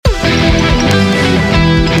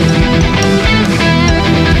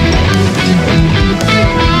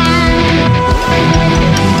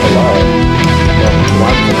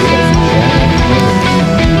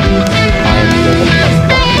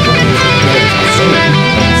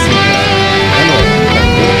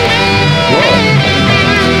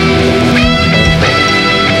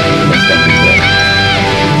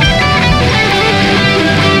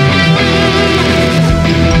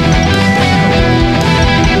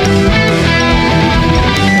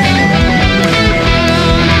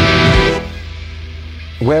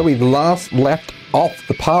where we last left off,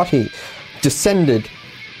 the party descended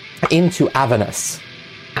into Avernus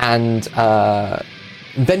and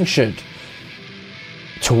ventured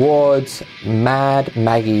towards Mad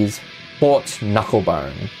Maggie's Fort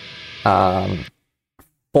Knucklebone.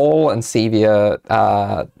 Paul and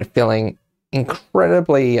Sevia feeling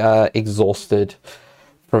incredibly exhausted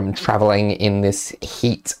from traveling in this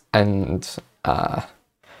heat and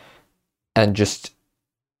just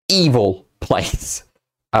evil place.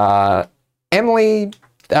 Emily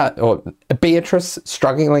or Beatrice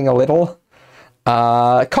struggling a little.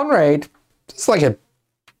 Conrad, it's like a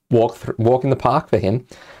walk in the park for him.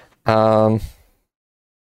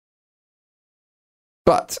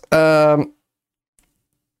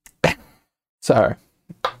 So,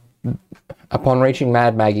 upon reaching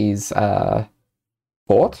Mad Maggie's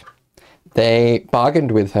fort, they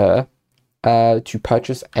bargained with her to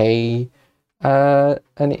purchase an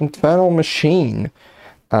infernal machine,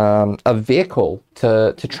 a vehicle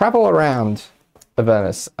to travel around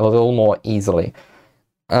Avernus a little more easily,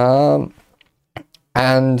 and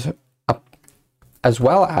as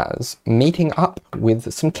well as meeting up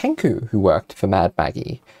with some Kenku who worked for Mad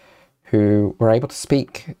Maggie, who were able to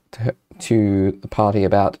speak to the party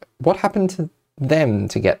about what happened to them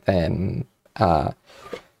to get them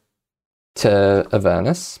to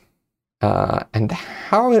Avernus, and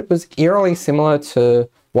how it was eerily similar to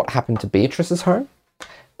what happened to Beatrice's home,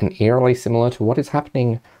 and eerily similar to what is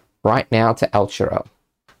happening right now to Elchira.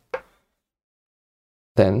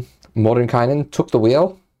 Then Mordenkainen took the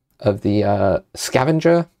wheel of the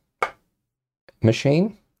scavenger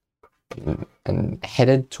machine and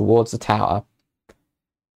headed towards the tower.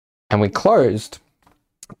 And we closed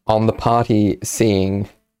on the party seeing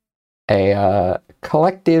a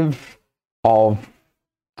collective of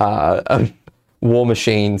war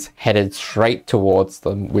machines headed straight towards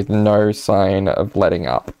them with no sign of letting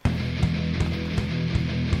up.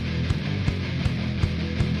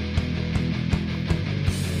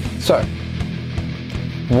 So,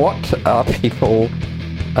 what are people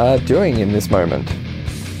doing in this moment?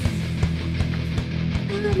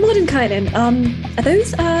 Mordenkainen,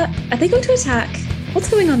 are they going to attack? What's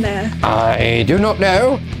going on there? I do not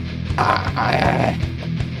know.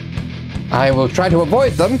 I will try to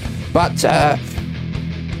avoid them, but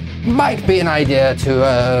might be an idea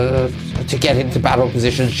to get into battle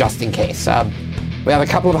positions just in case. We have a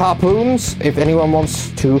couple of harpoons, if anyone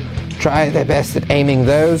wants to try their best at aiming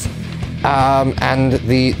those, and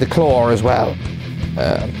the claw as well.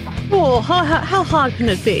 How hard can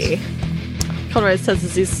it be? Conrad says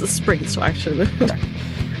as he springs to action.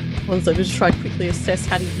 One's like, just try to quickly assess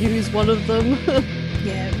how to use one of them.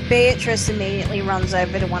 Yeah, Beatrice immediately runs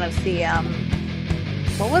over to one of the,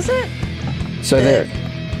 what was it? So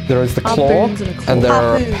there is the claw, and there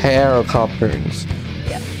are a Harpoon. pair of harpoons.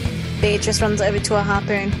 Yeah. Beatrice runs over to a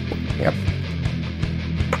harpoon. Yep.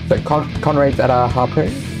 So Conrad's at a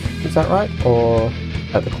harpoon, is that right? Or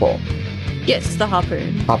at the claw? Yes, the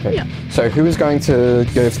harpoon. Harpoon. Yeah. So who is going to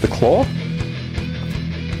go for the claw?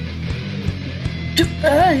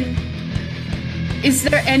 Is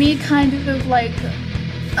there any kind of like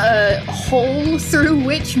a hole through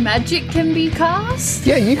which magic can be cast?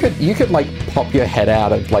 Yeah, you could like pop your head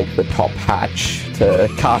out of like the top hatch to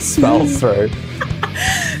cast spells through.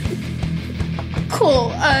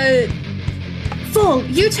 Cool. Full,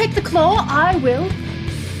 you take the claw, I will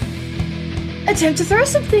attempt to throw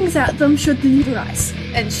some things at them should the need arise.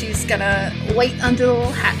 And she's gonna wait under the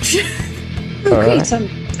little hatch. Oh, All great.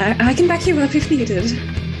 right. I can back you up if needed.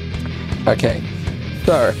 Okay,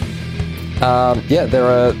 so there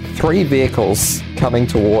are 3 vehicles coming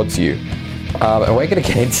towards you, and we're going to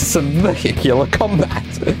get into some vehicular combat.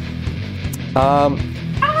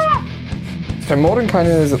 So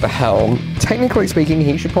Mordenkainen is at the helm. Technically speaking,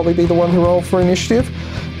 he should probably be the one who rolled for initiative,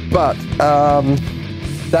 but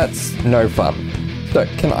that's no fun. So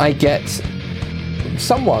can I get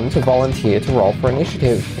someone to volunteer to roll for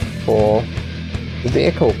initiative for the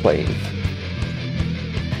vehicle, please?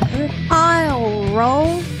 I'll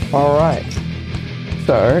roll. All right.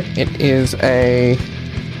 So it is a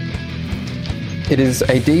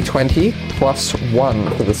D20 plus 1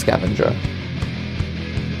 for the scavenger.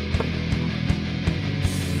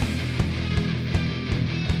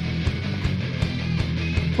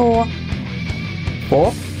 Four.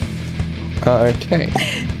 4? Okay.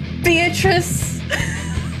 Beatrice.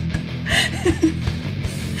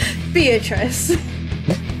 Beatrice.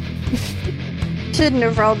 Shouldn't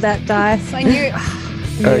have rolled that dice. I knew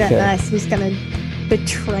Okay. that dice was gonna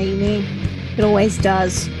betray me. It always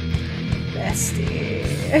does.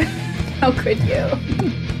 Bestie. How could you?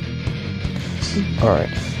 All right.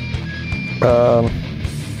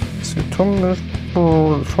 So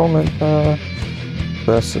Tormentor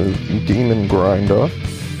versus Demon Grinder.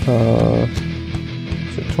 So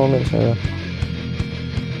Tormentor.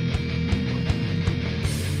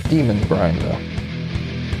 Demon Grinder.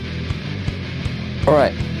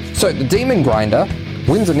 Alright, so the Demon Grinder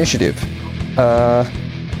wins initiative.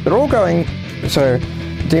 They're all going. So,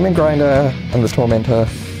 Demon Grinder and the Tormentor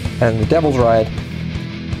and the Devil's Ride.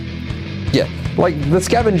 Yeah, like the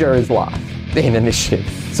Scavenger is last in initiative.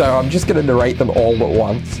 So I'm just going to narrate them all at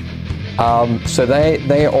once. So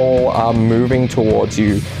they all are moving towards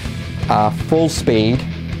you full speed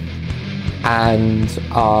and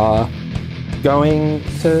are going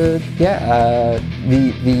to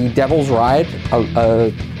the Devil's Ride,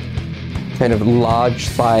 a kind of large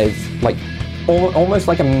size, like almost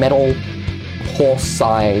like a metal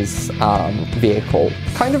horse-size vehicle,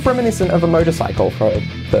 kind of reminiscent of a motorcycle for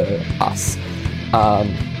us.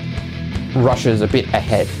 Rushes a bit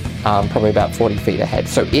ahead, probably about 40 feet ahead.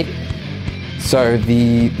 So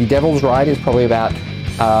the Devil's Ride is probably about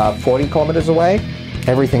 40 kilometers away.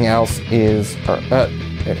 Everything else is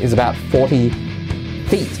about 40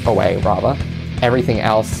 feet away, rather. Everything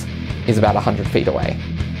else is about 100 feet away.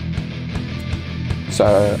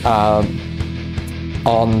 So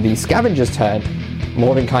on the Scavenger's turn,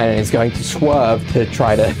 Mordenkainen is going to swerve to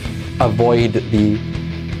try to avoid the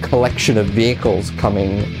collection of vehicles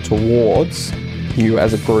coming towards you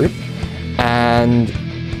as a group. And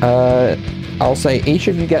I'll say each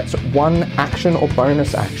of you gets one action or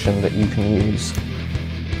bonus action that you can use.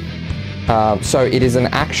 So it is an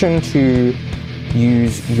action to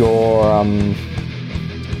use your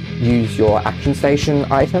action station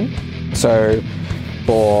item. So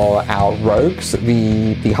for our rogues,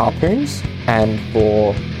 the harpoons, and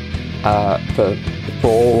for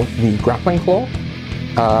the grappling claw.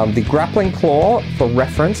 The grappling claw, for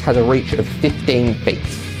reference, has a reach of 15 feet.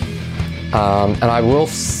 And I will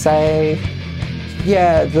say,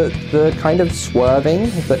 yeah, the kind of swerving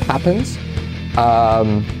that happens,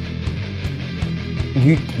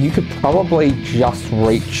 you could probably just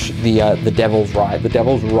reach the Devil's Ride. The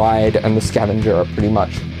Devil's Ride and the Scavenger are pretty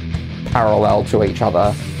much parallel to each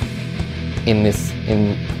other in this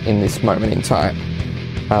moment in time.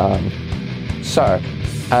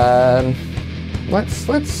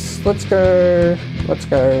 Let's go.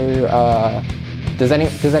 Does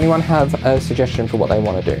anyone have a suggestion for what they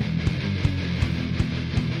want to do?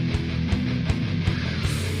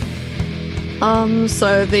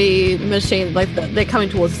 So the machine, like they're coming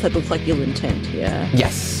towards us, that looks like ill intent, yeah?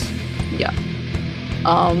 Yes. Yeah.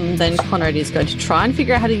 Then Conrad is going to try and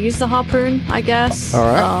figure out how to use the harpoon, I guess.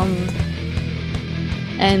 Alright.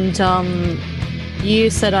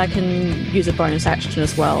 You said I can use a bonus action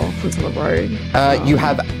as well since I'm a rogue. You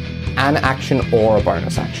have an action or a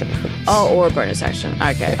bonus action for this. Oh, or a bonus action.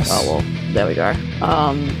 Okay. Yes. Oh, well, there we go.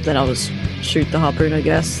 Then I'll just shoot the harpoon, I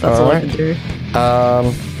guess. That's all I can do.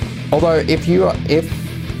 Although if you're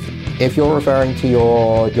referring to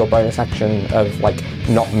your bonus action of like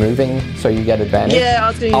not moving, so you get advantage. Yeah, I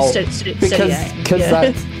was going to use steady aim.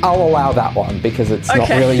 Because I'll allow that one because it's not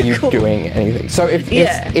really you doing anything. So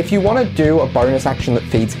if you want to do a bonus action that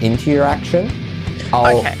feeds into your action,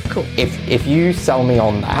 okay, cool. If you sell me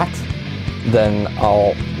on that, then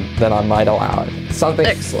I might allow it.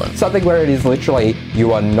 Excellent. Something where it is literally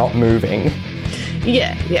you are not moving.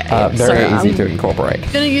 Yeah. Very easy to incorporate.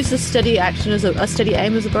 I'm going to use the steady action as a steady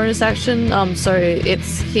aim as a bonus action. So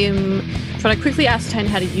it's him trying to quickly ascertain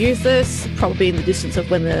how to use this, probably in the distance of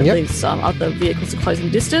when these other vehicles are closing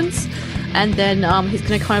distance, and then he's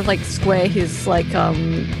going to kind of like square his like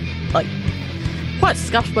quite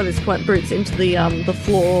scuffed by this point boots into the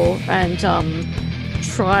floor and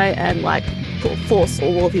try and like force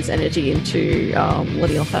all of his energy into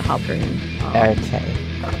letting off that harpoon. Okay.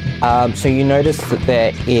 So you notice that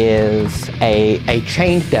there is a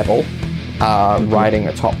chained devil riding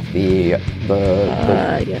atop the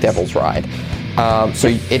yes. Devil's Ride. So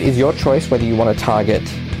it is your choice whether you want to target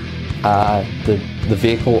the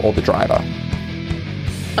vehicle or the driver.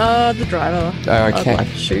 The driver. Okay. I'd like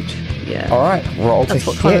to shoot. Yeah. All right. Roll to hit. That's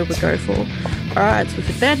what Connor would go for. All right. It's with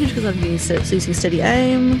advantage because I'm using steady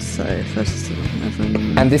aim. So first is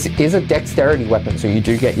 11. And this is a dexterity weapon, so you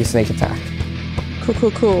do get your sneak attack.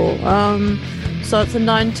 Cool. So it's a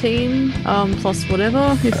 19 plus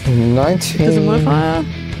whatever. 19. There's a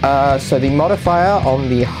modifier. So the modifier on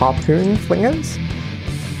the harpoon flingers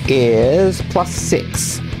is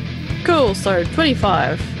 +6. Cool. So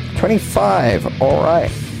 25. 25. All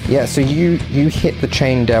right. Yeah. So you hit the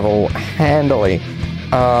chain devil handily.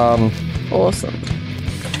 Awesome.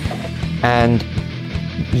 And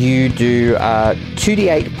you do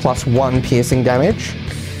 2d8 +1 piercing damage.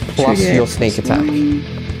 plus 2d8 your sneak plus attack. 1.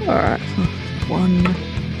 Alright. 1,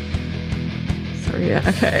 3.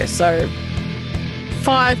 Okay, so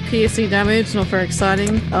 5 piercing damage, not very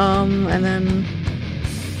exciting. And then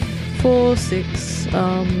 4, 6.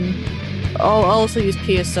 I'll also use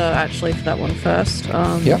Piercer actually for that one first.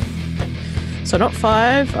 Yep. So not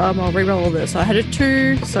 5. I'll reroll this. I had a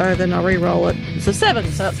 2, so then I'll reroll it. It's a 7,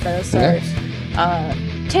 so that's better. So Nice.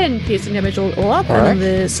 10 piercing damage all up, All and right.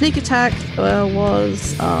 then the sneak attack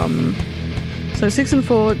was so 6 and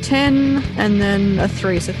 4, 10, and then a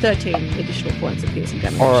 3, so 13 additional points of piercing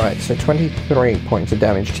damage. All right, so 23 points of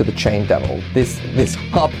damage to the chain devil. This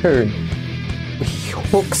harpoon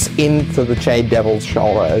hooks into the chain devil's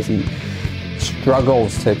shoulder as he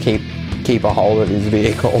struggles to keep a hold of his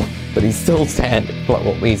vehicle, but he's still standing.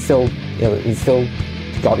 Well, he's still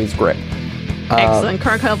got his grip. Excellent.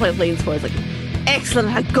 Crocodile leans forward, like, excellent,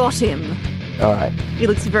 I got him. All right. He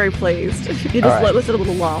looks very pleased. He just All right. lets out a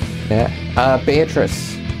little laugh. Yeah.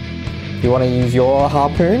 Beatrice, you want to use your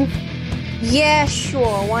harpoon? Yeah,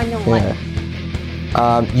 sure. Why not?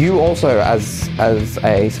 Yeah. You also, as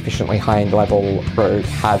a sufficiently high level rogue,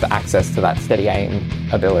 have access to that steady aim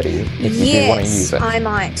ability if you do want to use it. I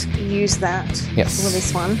might use that Yes. for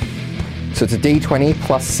this one. So it's a d20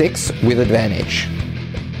 plus 6 with advantage.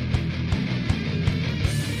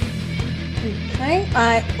 Okay.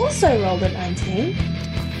 I also rolled a 19.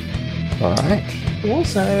 All right.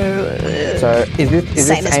 Also, So is this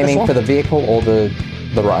Same as aiming before. for the vehicle or the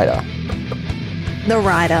rider? The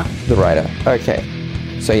rider. The rider. Okay.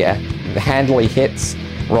 So yeah, handily hits.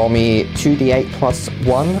 Roll me 2d8 plus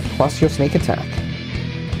 1 plus your sneak attack.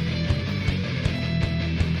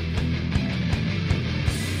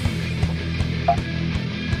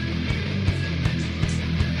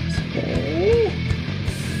 Okay.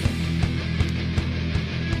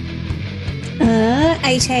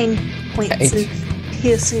 18 points Eight. of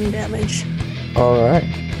piercing damage. All right.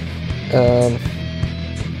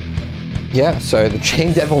 Yeah, so the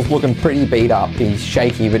chain devil's looking pretty beat up. He's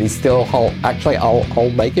shaky, but he's still Actually, I'll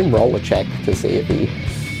make him roll a check to see if he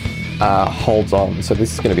holds on. So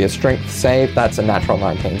this is going to be a strength save. That's a natural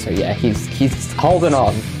 19. So yeah, he's holding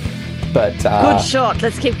on. But good shot.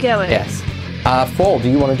 Let's keep going. yes. Fall, do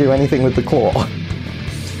you want to do anything with the claw?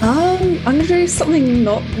 I'm gonna do something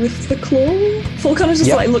not with the claw. Fall kind of just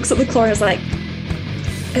Yep. like looks at the claw and is like,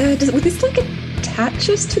 would this like attach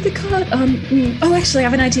us to the cart? Oh, actually, I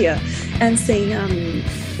have an idea. And seeing,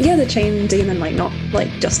 the chain demon like not like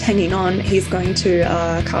just hanging on, he's going to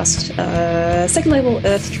cast second level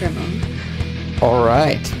Earth Tremor. All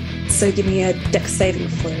right. So give me a Dex saving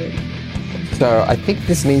throw. So I think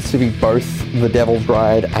this needs to be both the Devil's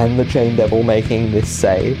Ride and the Chain Devil making this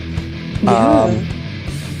save. Yeah.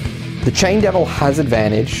 The Chain Devil has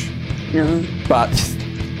advantage, No. but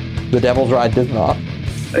the Devil's Ride does not.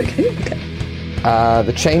 Okay.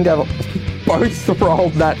 The Chain Devil both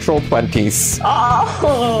rolled natural 20s.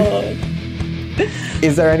 Oh!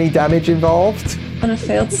 Is there any damage involved? On a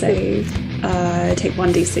failed save, take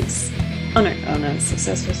 1d6. Oh no,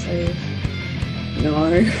 successful save. No,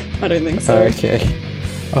 I don't think so. Okay.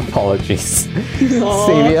 Apologies. Aw.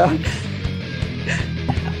 Sevia?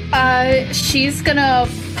 She's gonna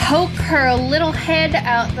poke her little head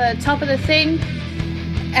out the top of the thing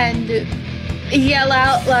and yell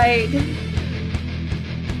out like,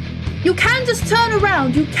 "You can just turn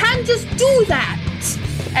around! You can just do that!"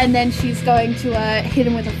 And then she's going to hit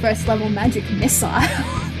him with a first level magic missile.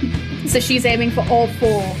 So she's aiming for all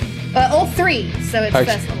 3. So it's Okay.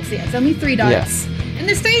 first level. So yeah, it's only 3 darts. And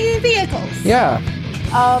there's 3 vehicles. Yeah.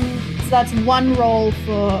 So that's 1 roll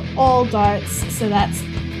for all darts. So that's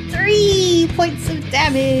 3 points of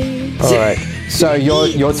damage. All right. So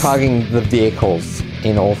you're targeting the vehicles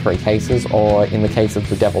in all 3 cases, or in the case of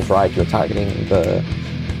the Devil's Ride, you're targeting the...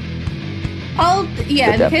 In The the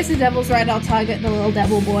devil. case of Devil's Ride, I'll target the little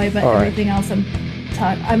devil boy, but All right. everything else I'm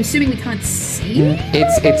assuming we can't see.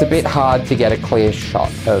 It's a bit hard to get a clear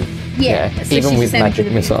shot of... Yeah, so even she's with just aiming for magic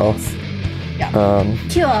the missile. vehicles. Yeah. Um,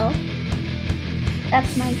 Cool.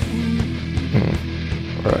 That's my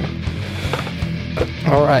turn.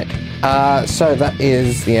 All right. So that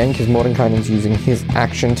is the end, because Mordenkainen's using his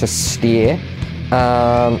action to steer.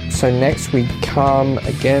 So next we come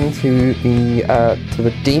again to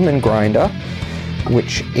the Demon Grinder,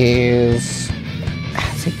 which is...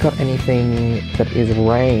 Has it got anything that is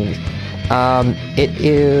range? It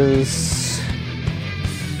is...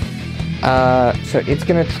 so it's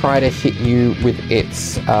going to try to hit you with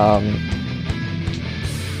its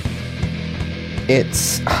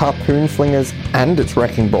harpoon flingers and its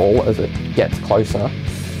wrecking ball as it gets closer.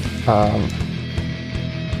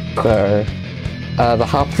 So The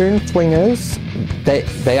harpoon flingers,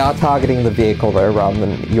 they are targeting the vehicle though, rather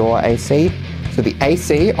than your AC. So the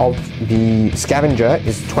AC of the scavenger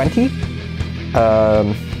is 20.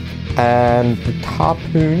 And the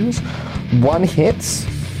harpoons, 1 hits,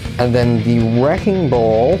 and then the wrecking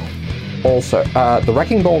ball also. The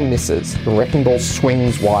wrecking ball misses. The wrecking ball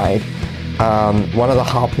swings wide. One of the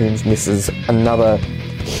harpoons misses. Another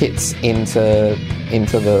hits into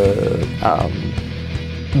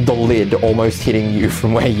the lid, almost hitting you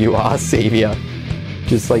from where you are, Sevia.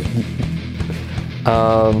 Just like,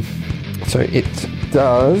 so it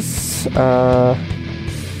does,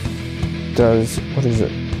 what is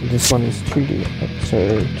it? This one is 2d,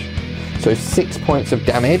 so 6 points of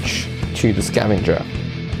damage to the scavenger.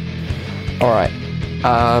 Alright,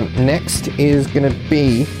 next is gonna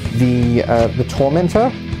be the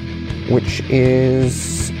tormentor, which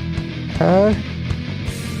is,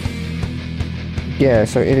 yeah,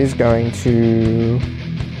 so it is going to...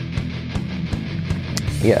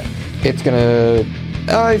 Yeah, it's gonna...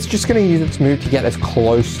 it's just gonna use its move to get as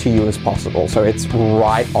close to you as possible, so it's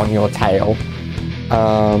right on your tail.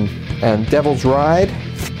 And Devil's Ride,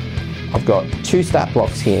 I've got 2 stat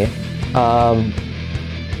blocks here.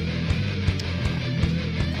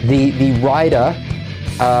 The rider,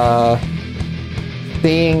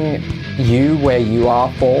 seeing you where you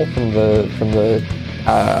are fall from the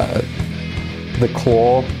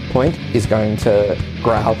claw point, is going to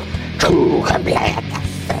growl,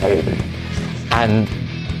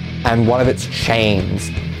 and one of its chains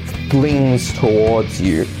flings towards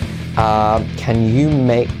you. Can you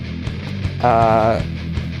make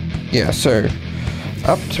so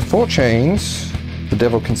up to 4 chains. The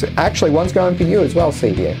devil can see. Actually, one's going for you as well,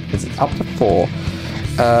 Sevia, because it's up to 4.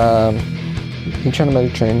 Each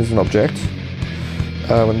animated chain is an object.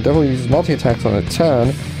 When the devil uses multi-attacks on a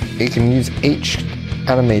turn, it can use each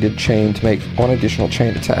animated chain to make 1 additional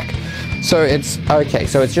chain attack. So it's okay,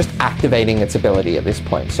 so it's just activating its ability at this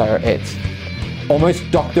point. So it's almost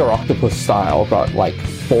Dr. Octopus style, got like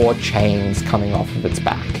 4 chains coming off of its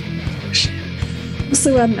back.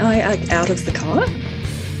 So am I out of the car?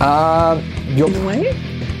 You're In a way?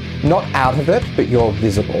 not out of it, but you're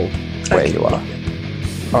visible where you are.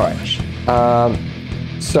 Alright.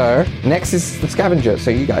 So next is the scavenger.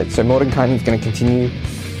 So you guys, so Mordenkainen is going to continue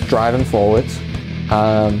driving forwards.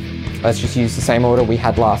 Let's just use the same order we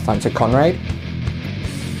had last time. So Conrad.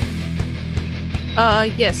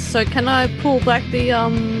 Yes. So can I pull back the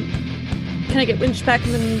Can I get winched back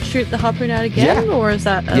and then shoot the harpoon out again, or is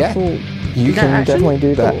that a full? You can action? definitely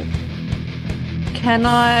do that. Cool. Can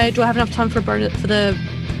I? Do I have enough time for a bonus for the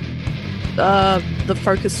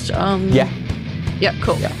focused? Yeah. Yeah.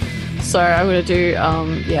 Cool. Yeah. So I'm gonna do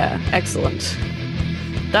excellent.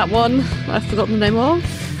 That one I've forgotten the name of.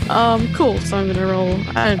 Cool. So I'm gonna roll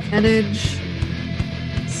advantage.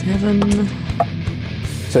 7.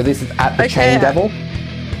 So this is at the chain devil.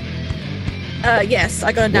 Yes,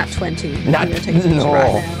 I got a nat 20. Nat- I'm gonna take a picture no.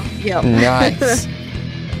 right now. Yep. Nice.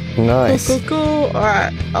 Nice. Cool.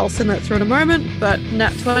 Alright, I'll send that through in a moment, but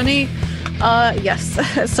nat 20. Yes.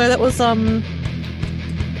 So that was,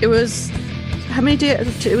 it was, how many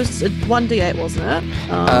D8? It was 1d8, wasn't it?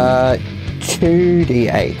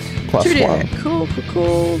 2d8 plus 2d8. 1.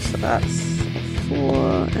 Cool. So that's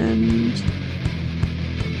 4 and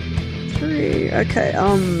 3. Okay,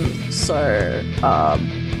 so,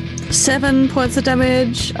 7 points of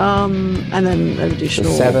damage, and then an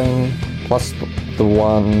additional... So 7 plus the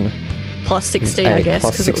 1... Plus 16, I guess,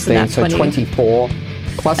 plus because it was a 16, nat so 20. 24.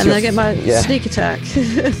 Plus And your, then I get my yeah. sneak attack.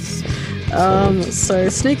 So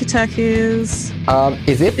sneak attack is...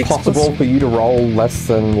 Is it 6 possible plus- for you to roll less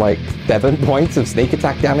than, like, 7 points of sneak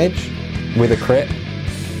attack damage with a crit?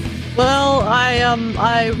 Well,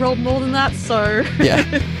 I rolled more than that, so... Yeah.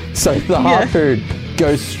 So the harpoon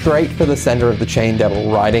goes straight for the center of the chain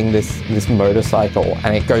devil, riding this motorcycle,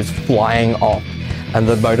 and it goes flying off. And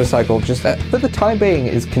the motorcycle, just for the time being,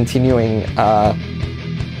 is continuing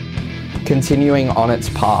on its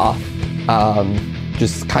path,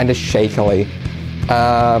 just kind of shakily.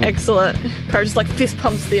 Excellent. Crow just like fist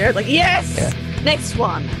pumps the air, like, yes! Yeah. Next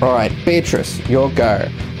one! All right, Beatrice, your go.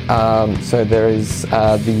 So there is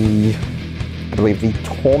I believe the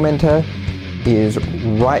Tormentor is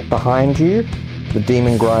right behind you. The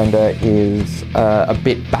Demon Grinder is a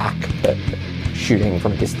bit back, but shooting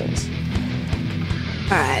from a distance.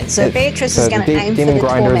 Alright, so Beatrice is going to aim for Demon the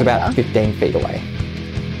Grinder is Tormentor. about 15 feet away.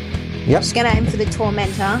 Yep. She's going to aim for the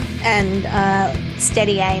Tormentor and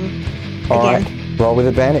steady aim All again. right. Roll with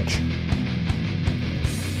advantage.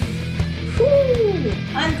 Whew,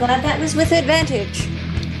 I'm glad that was with advantage.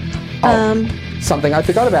 something I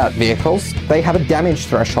forgot about vehicles. They have a damage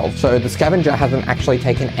threshold, so the scavenger hasn't actually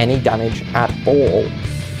taken any damage at all.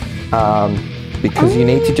 Because you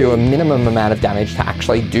need to do a minimum amount of damage to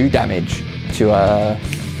actually do damage to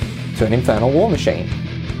an infernal war machine.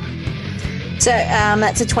 So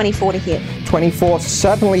that's a 24 to hit. 24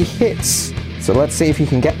 certainly hits. So let's see if you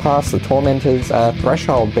can get past the Tormentor's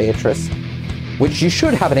threshold, Beatrice, which you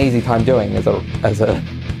should have an easy time doing as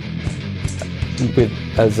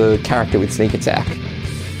a character with sneak attack.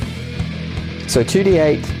 So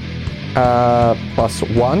 2d8 plus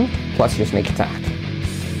 1 plus your sneak attack.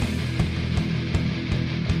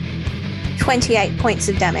 28 points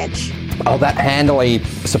of damage. Oh, that handily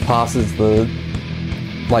surpasses the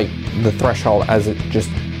threshold as it just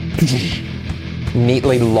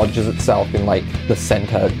neatly lodges itself in like the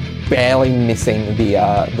center, barely missing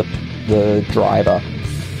the driver.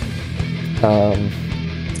 All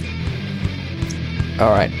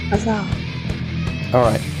right. All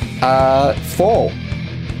right. Fall.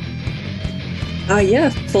 Yeah,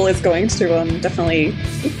 Fall is going to definitely.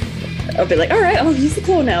 I'll be like, all right, I'll use the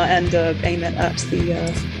claw now and aim it at the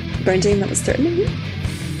bone demon that was threatening you.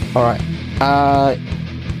 All right.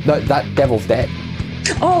 That devil's dead.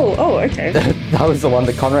 Oh, okay. That was the one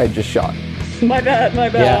that Conrad just shot. My bad.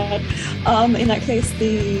 Yeah. In that case,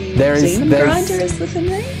 the There's- grinder is within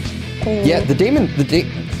range. Or... Yeah,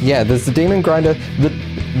 there's the demon grinder.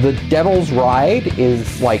 The devil's ride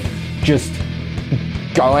is like just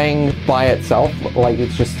going by itself, like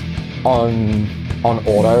it's just on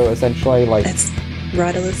auto essentially. Like It's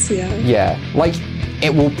riderless, yeah. yeah, like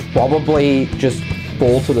it will probably just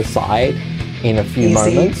fall to the side in a few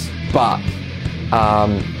Easy. moments, but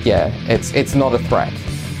yeah, it's not a threat.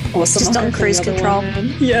 Awesome. Just I'll on go for cruise the other control. one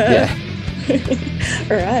then. Yeah. Yeah.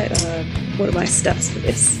 All right. What are my stats for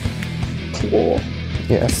this claw?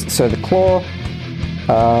 Yes. So the claw.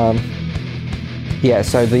 Yeah.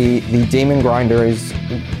 So the demon grinder is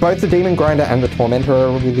both the demon grinder and the tormentor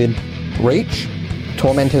are within reach.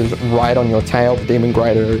 Tormentor's right on your tail. The demon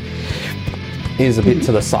grinder is a bit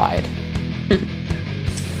to the side.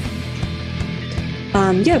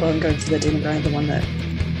 Yeah. Well, I'm going for the demon grinder, the one that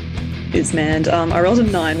is manned. I rolled a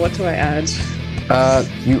 9. What do I add?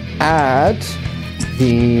 You add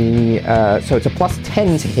the so it's a plus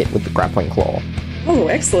 10 to hit with the grappling claw. Oh,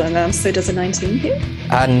 excellent. So does a 19 hit?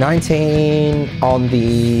 19 on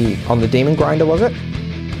the demon grinder, was it?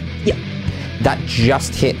 Yeah. That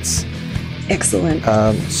just hits. Excellent.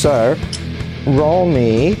 So roll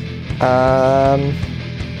me.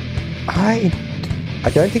 I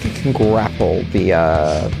don't think it can grapple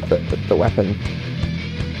the weapon.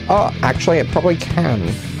 Oh, actually, it probably can.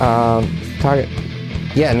 Target.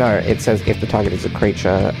 Yeah, no, it says if the target is a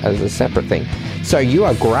creature as a separate thing. So you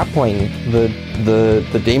are grappling the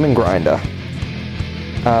demon grinder.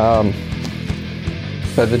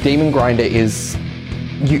 So the demon grinder is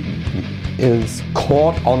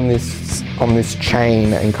caught on this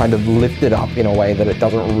chain and kind of lifted up in a way that it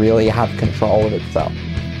doesn't really have control of itself.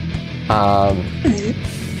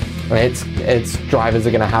 Its drivers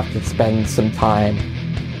are going to have to spend some time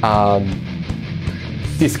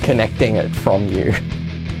disconnecting it from you.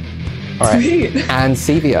 All right, Sweet. and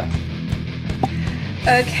Sevia.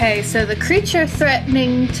 Okay, so the creature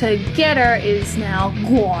threatening to get her is now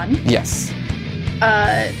gone. Yes.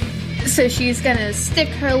 So she's gonna stick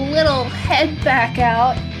her little head back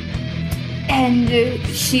out, and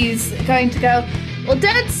she's going to go, well,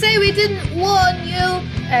 Dad say we didn't warn you,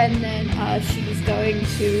 and then she's going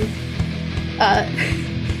to,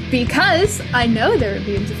 because I know they're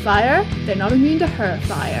immune to fire, they're not immune to her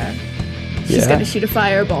fire. She's Yeah. gonna shoot a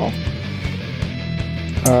fireball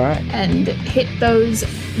All right. and hit those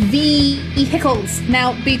vehicles.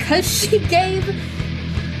 Now, because she gave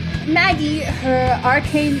Maggie the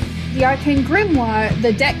arcane grimoire,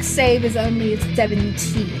 the dex save is only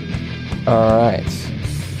 17. All right.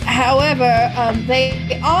 However,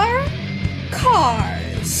 they are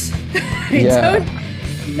cars. I Yeah. don't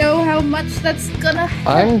know how much that's gonna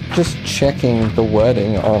help. I'm just checking the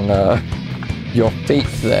wording on your feet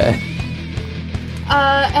there.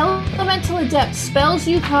 Elemental Adept. Spells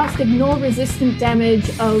you cast ignore resistant damage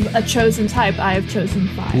of a chosen type. I have chosen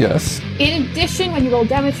 5. Yes. In addition, when you roll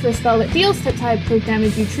damage for a spell that deals that type of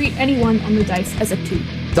damage, you treat anyone on the dice as a 2.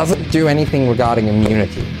 Doesn't do anything regarding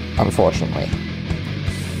immunity, unfortunately.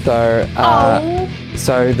 So,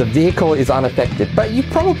 so the vehicle is unaffected, but you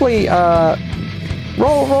probably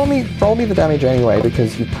roll me the damage anyway,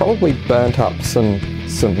 because you probably burnt up some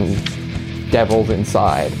devils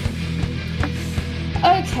inside.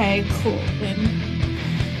 Okay, cool. Then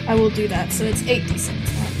I will do that. So it's 8d6. 1,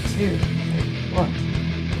 2, 3, 4,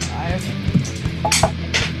 5,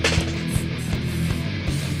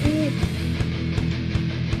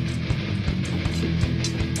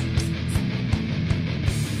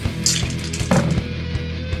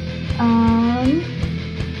 Um,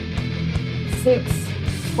 6,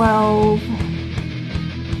 12,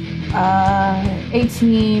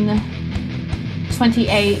 18,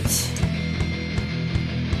 28,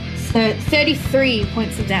 so 33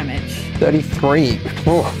 points of damage. 33.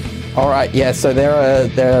 All right, yeah. So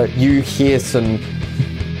there. You hear some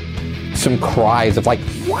cries of like,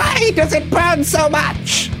 "Why does it burn so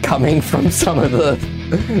much?" coming from some of the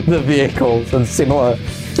vehicles, and similar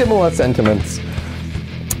sentiments.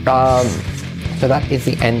 So that is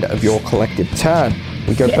the end of your collective turn.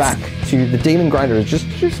 We go back to the Demon Grinder. It's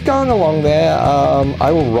just going along there.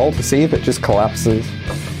 I will roll to see if it just collapses.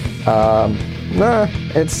 No,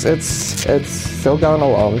 it's still going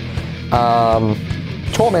along.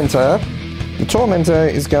 Tormentor. The Tormentor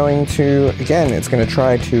is going to, again, it's going to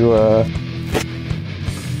try to,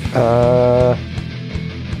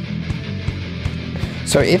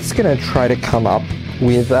 so it's going to try to come up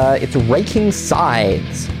with its raking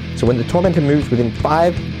sides. So when the Tormentor moves within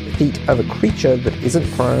 5 feet of a creature that isn't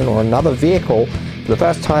prone or another vehicle, for the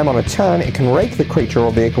first time on a turn, it can rake the creature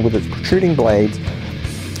or vehicle with its protruding blades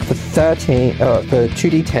for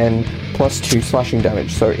 2d10 plus 2 slashing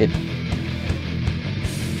damage. So the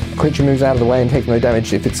creature moves out of the way and takes no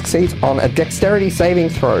damage if it succeeds on a dexterity saving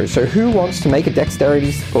throw. So who wants to make a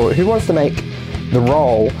who wants to make the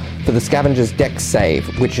roll for the scavenger's dex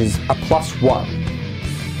save, which is a +1?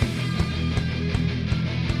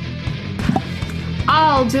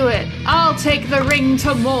 I'll do it. I'll take the ring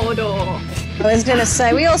to Mordor. I was gonna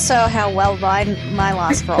say, we all saw how well my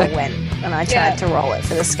last roll went when I tried to roll it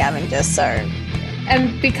for the scavenger, so...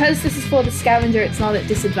 And because this is for the scavenger, it's not at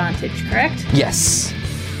disadvantage, correct? Yes.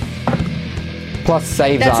 Plus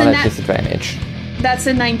saves are at disadvantage. That's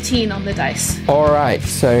a 19 on the dice. Alright,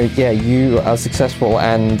 so yeah, you are successful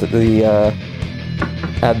and the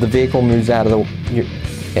vehicle moves out of the...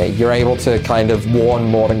 You're able to kind of warn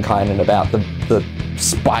Mordenkainen about the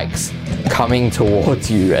spikes coming towards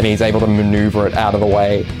you, and he's able to maneuver it out of the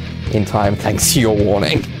way in time thanks to your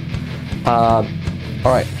warning.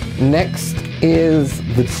 Alright, next is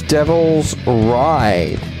the Devil's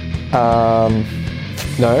Ride.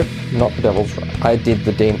 No, not the Devil's Ride. I did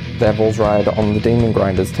the Devil's Ride on the Demon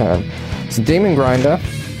Grinder's turn. So Demon Grinder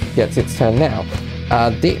gets its turn now.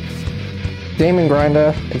 Demon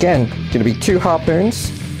Grinder, again, going to be 2 harpoons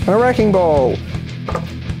and a Wrecking Ball.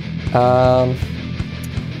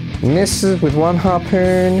 Misses with 1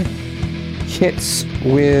 harpoon, hits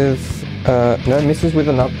with misses with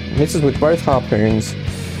both harpoons,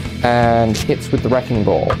 and hits with the Wrecking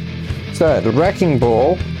Ball. So the Wrecking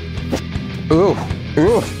Ball, the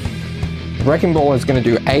Wrecking Ball is going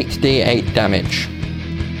to do 8d8 damage.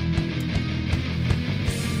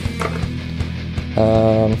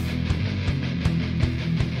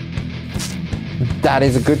 That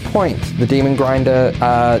is a good point. The Demon Grinder,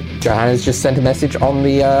 Johanna's just sent a message on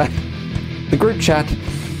the group chat.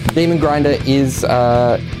 Demon Grinder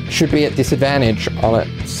should be at disadvantage on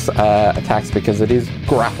its attacks because it is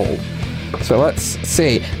grappled. So let's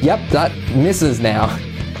see. Yep, that misses now.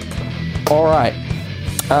 All right.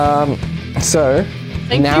 So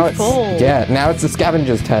now it's the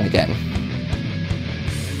scavenger's turn again.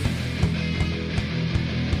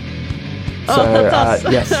 So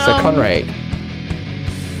Conrad.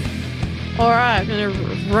 Alright, I'm going to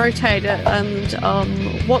rotate it, and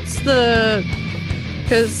what's the...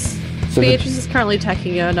 Because Beatrice is currently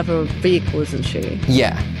attacking another vehicle, isn't she?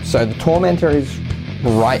 Yeah, so the Tormentor is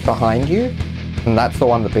right behind you, and that's the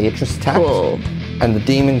one that Beatrice attacked. Cool. And the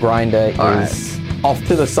Demon Grinder is off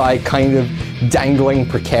to the side, kind of dangling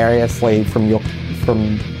precariously from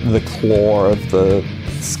the claw of the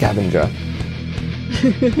scavenger.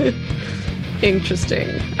 Interesting.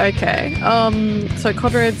 Okay. So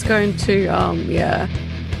Conrad's going to,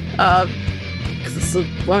 because I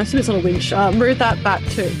assume it's on a winch, move that back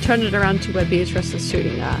to, turn it around to where Beatrice is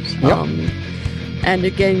shooting at. Yep. And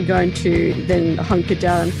again going to then hunker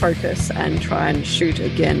down and focus and try and shoot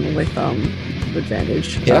again with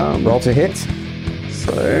advantage. Yeah, roll to hit.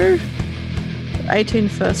 So, 18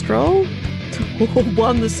 first roll.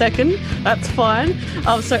 1 the second, that's fine.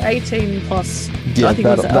 So 18 plus, I think it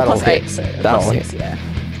was plus 8, so plus 6, yeah.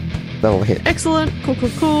 That'll hit. Excellent,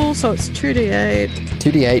 cool. So it's 2d8.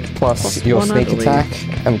 2d8 plus your sneak attack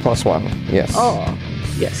and plus 1, yes. Oh,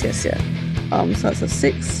 yes, yeah. So that's a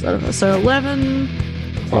 6, so 11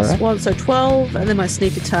 plus 1, so 12, and then my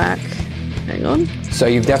sneak attack. Hang on. So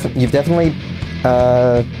you've definitely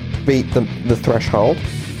beat the threshold.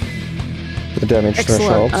 The the damage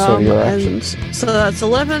threshold, Excellent. so your action. And so that's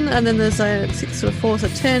 11, and then there's a 6 to a 4, so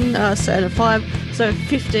 10, so and a 5, so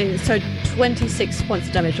 15, so 26 points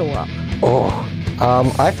of damage all up.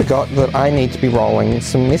 I forgot that I need to be rolling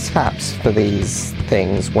some mishaps for these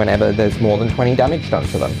things whenever there's more than 20 damage done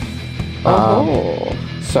to them.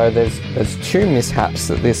 So there's 2 mishaps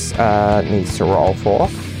that this needs to roll for.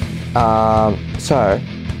 So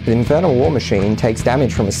the Infernal War Machine takes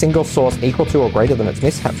damage from a single source equal to or greater than its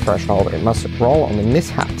mishap threshold. It must roll on the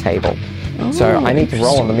mishap table. So I need to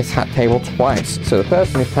roll on the mishap table twice. So the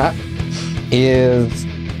first mishap is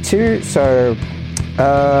 2. So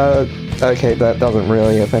okay, that doesn't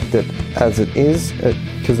really affect it as it is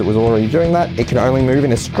because it was already doing that. It can only move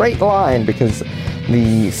in a straight line because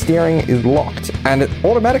the steering is locked, and it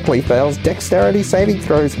automatically fails dexterity saving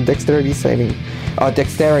throws and dexterity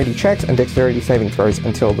checks and dexterity saving throws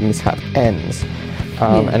until the mishap ends.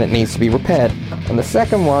 And it needs to be repaired. And the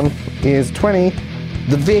second one is 20.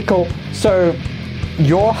 The vehicle, so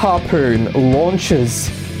your harpoon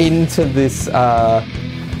launches into this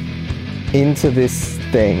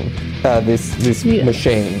thing, this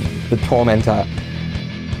machine, the Tormentor,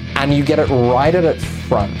 and you get it right at its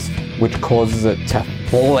front, which causes it to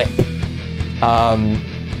flip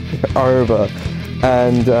over,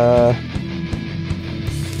 and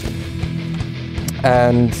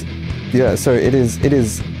yeah, so it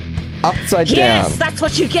is upside down. Yes, that's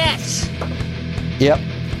what you get. Yep.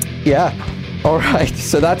 Yeah. All right.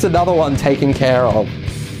 So that's another one taken care of.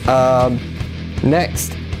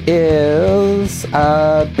 Next is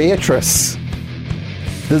Beatrice.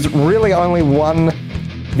 There's really only one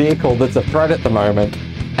vehicle that's a threat at the moment,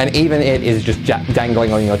 and even it is just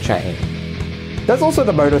dangling on your chain. There's also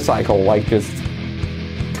the motorcycle, like, just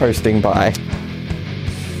coasting by.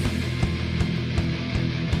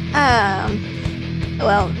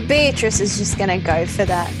 Well, Beatrice is just gonna go for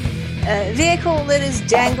that vehicle that is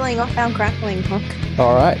dangling off our grappling hook.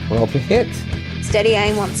 All right, roll to hit. Steady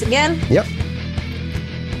aim once again. Yep.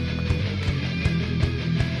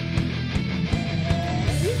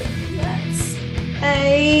 That's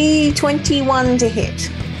a 21 to hit.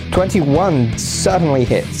 21 certainly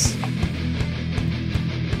hits.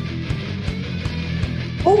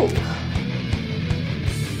 Ooh.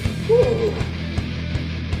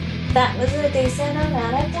 That was a decent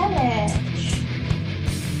amount of damage.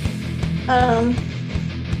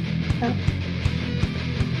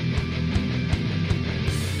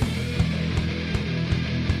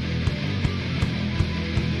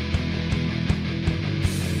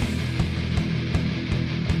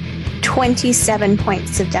 27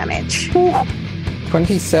 points of damage.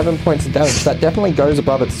 27 points of damage. That definitely goes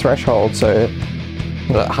above its threshold, so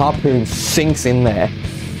the harpoon sinks in there.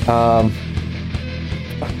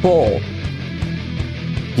 Fall.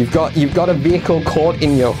 You've got a vehicle caught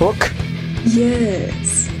in your hook.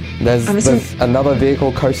 Yes. There's another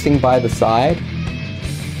vehicle coasting by the side.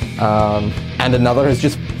 And another has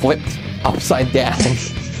just flipped upside down.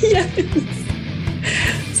 Yes.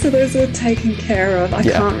 So those are taken care of. I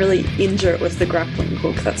can't really injure it with the grappling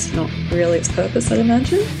hook. That's not really its purpose, I'd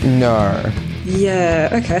imagine. No. Yeah,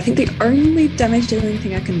 okay. I think the only damage dealing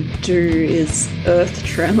thing I can do is Earth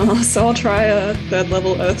Tremor. So I'll try a 3rd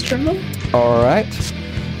level Earth Tremor. Alright.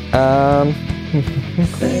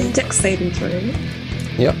 Dex saving throw.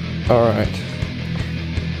 Yep. Alright.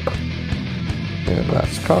 Yeah,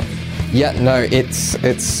 that's cocked. Yeah, no, it's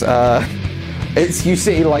you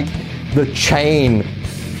see, like, the chain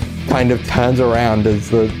kind of turns around as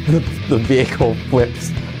the vehicle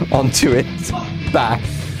flips onto its back,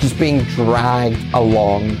 just being dragged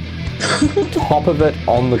along. Top of it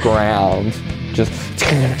on the ground, just.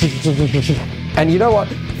 And you know what?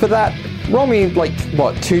 For that, roll me, like,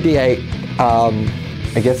 what, 2d8,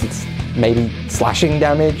 I guess it's maybe slashing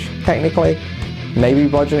damage, technically. Maybe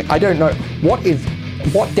bludgeoning. I don't know.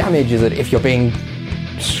 What damage is it if you're being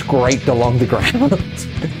scraped along the ground?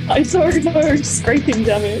 I don't know, scraping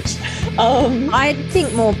damage. I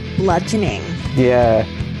think more bludgeoning. Yeah.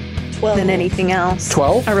 12. Than anything else.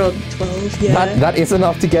 12? I rolled 12, yeah. That is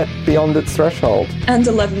enough to get beyond its threshold. And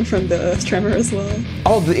 11 from the Earth Tremor as well.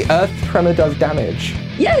 Oh, the Earth Tremor does damage.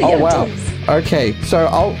 Yeah, Oh, it wow. does. Okay, so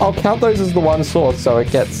I'll count those as the one source, so it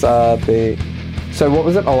gets the... So what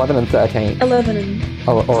was it? 11 and 13? 11 and...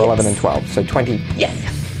 Or 11 and 12, so 20... Yeah.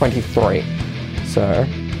 23. So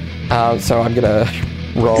I'm gonna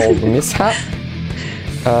roll the mishap.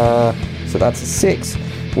 So that's a 6,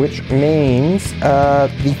 which means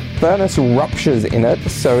the furnace ruptures in it,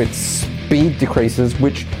 so its speed decreases,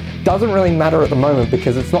 which doesn't really matter at the moment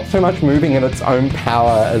because it's not so much moving in its own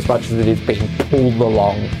power as much as it is being pulled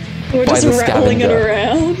along We're by just the rattling scavenger. it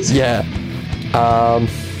around. Yeah.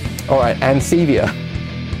 All right, and Sevia.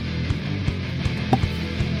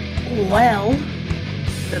 Well,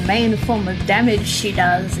 the main form of damage she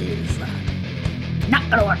does is not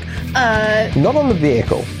gonna work. Not on the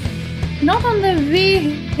vehicle. Not on the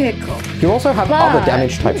vehicle. You also have other But-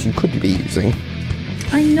 damage types you could be using.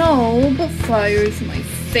 I know, but fire is my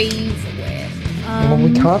favorite. Well,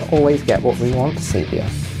 we can't always get what we want, Sevia.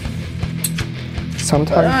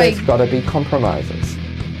 Sometimes Right. there's got to be compromises.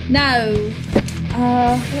 No.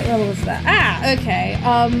 What level is that? Ah, okay.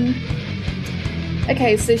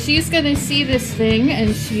 Okay, so she's gonna see this thing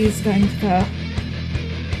and she's going to go,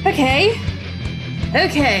 okay.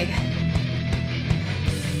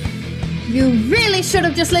 You really should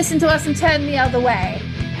have just listened to us and turned the other way.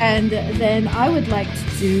 And then I would like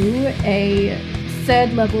to do a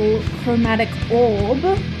 3rd level chromatic orb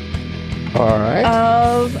All right.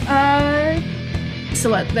 of so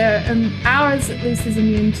what? Ours at least is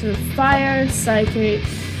immune to fire, psychic,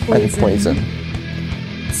 and poison.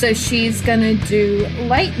 So she's gonna do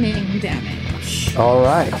lightning damage. All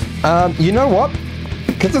right. You know what?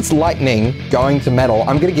 Because it's lightning going to metal,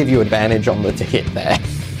 I'm going to give you advantage on the to hit there.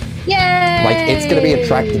 Yay! Like, it's going to be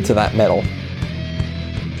attracted to that metal.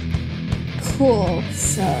 Cool.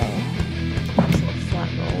 So. Flat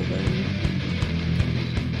roll then.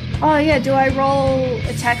 Oh yeah. Do I roll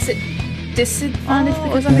attacks at disadvantage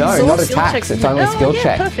because I'm No, not exhausted? skill attacks. checks, It's isn't it? only Oh, skill yeah,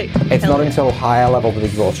 check. perfect. It's Hell not yeah. until higher levels of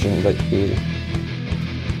exhaustion that you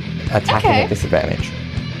attacking Okay. at disadvantage.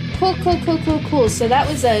 Cool. So that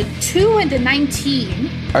was a 2 and a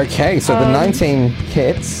 19. Okay, so the 19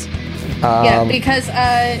 hits. Yeah, because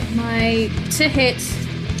my to hit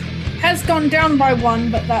has gone down by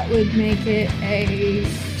 1, but that would make it a.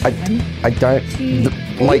 I don't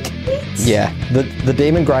like. Yeah, the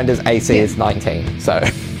Demon Grinder's AC Yeah. is 19, so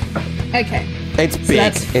Okay. it's big.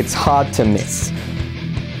 that's- It's hard to miss.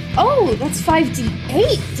 Oh, that's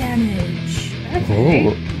 5d8 damage. Okay.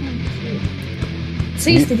 Ooh. So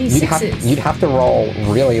used to d6s. You'd have to roll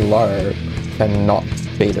really low and not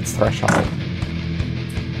beat its threshold.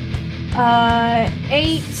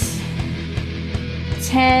 8,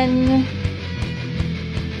 10,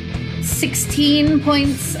 16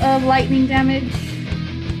 points of lightning damage.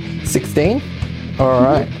 16?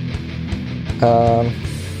 Alright.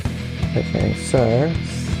 Okay, so.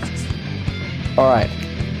 Alright.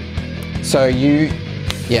 So you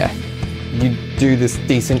do this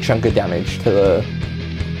decent chunk of damage to the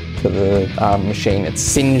machine. It's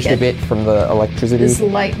singed a bit from the electricity. This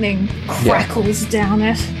lightning crackles down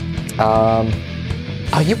it. Oh,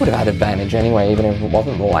 you would have had advantage anyway, even if it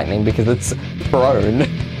wasn't the lightning, because it's prone.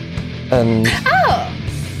 And Oh!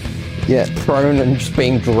 yeah, prone and just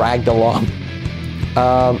being dragged along.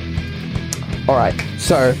 Alright,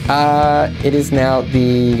 so it is now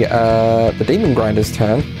the Demon Grinder's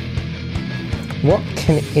turn. What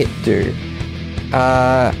can it do?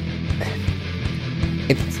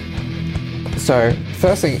 So,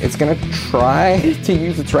 firstly, it's going to try to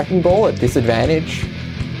use its Wrecking Ball at disadvantage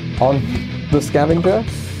on the Scavenger.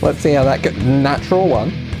 Let's see how that goes. Natural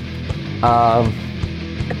one.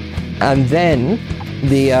 And then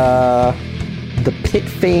the Pit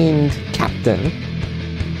Fiend Captain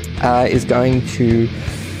is going to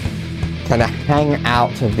kind of hang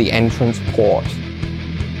out of the entrance port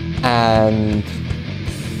and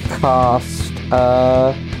cast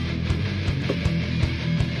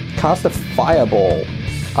a fireball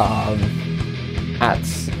at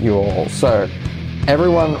you all. So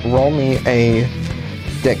everyone roll me a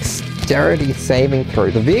dexterity saving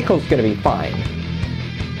throw. The vehicle's going to be fine.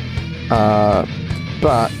 But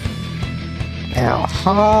now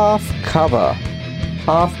half cover.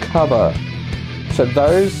 So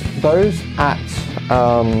those at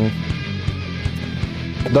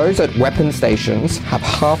weapon stations have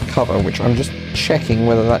half cover, which I'm just checking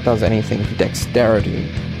whether that does anything for dexterity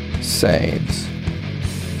saves.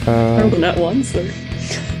 I rolled a nat 1, so.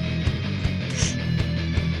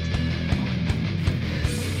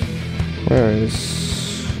 Where is?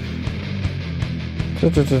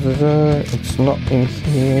 It's not in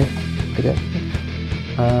here. Okay.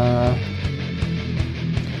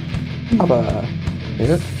 Cover. Is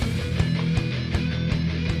it?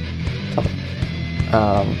 Cover.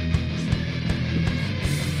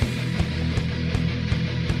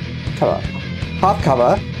 Cover. Half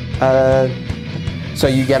cover. So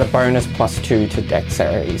you get a bonus +2 to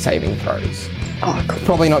dexterity saving throws. Oh, cool.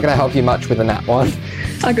 Probably not going to help you much with a nat one.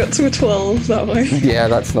 I got to a 12 that way. Yeah,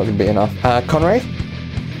 that's not going to be enough. Conrad?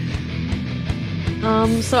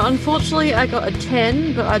 So unfortunately I got a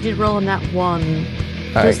 10, but I did roll a nat 1.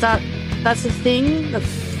 Oh. That's a thing? That's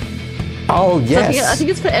Oh, So yes. I think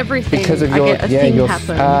it's for everything. Because of I your, get a yeah, thing your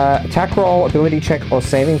happen. attack roll, ability check, or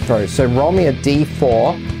saving throw. So roll me a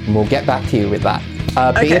d4, and we'll get back to you with that.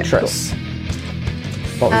 Beatrice.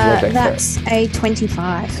 What was your dex That's a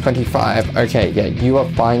 25. 25. Okay, yeah, you are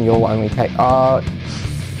fine. You'll only take.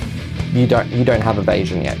 You don't have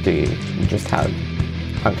evasion yet, do you? You just have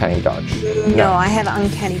uncanny dodge. No, I have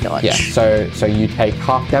uncanny dodge. Yeah. So you take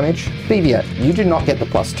half damage. Thevia, you do not get the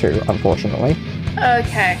 +2, unfortunately.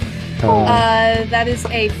 Okay. That is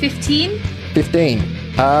a 15. 15.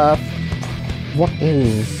 What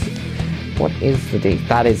is the D?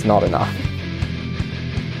 That is not enough.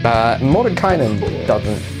 Mordekainen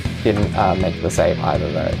didn't make the save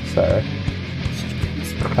either though, so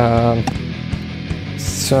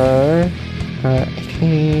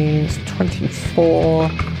 18 is 24,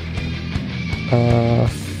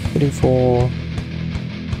 34,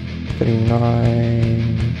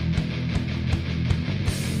 39,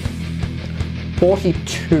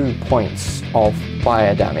 42 points of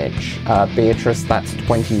fire damage. Beatrice, that's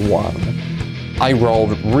 21. I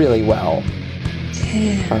rolled really well.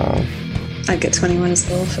 Yeah. I get 21 as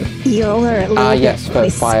well for. You're a little Yes, bit for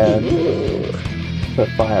risky.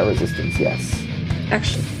 fire resistance, yes.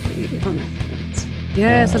 Actually, oh no.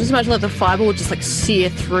 Yeah, so I just imagine like the fiber would just like sear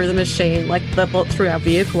through the machine, like through our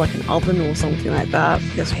vehicle, like an oven or something like that. I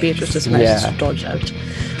guess Beatrice just manages to dodge out,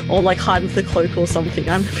 or like hide with the cloak or something.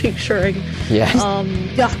 I'm picturing. Yeah.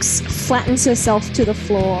 Ducks, flattens herself to the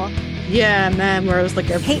floor. Yeah, man. Where it was like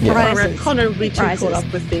a Heat rises. Connor would be Heat too rises. caught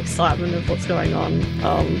up with the excitement of what's going on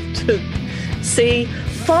to see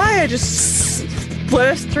fire just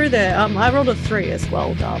burst through there. I rolled a 3 as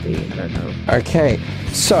well, Darby. I don't know. Okay,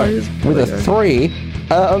 so That is with a really 3,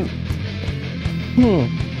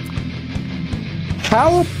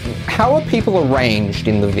 how are people arranged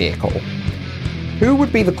in the vehicle? Who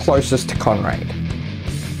would be the closest to Conrad?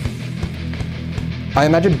 I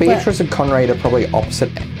imagine Beatrice and Conrad are probably opposite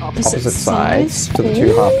sides to the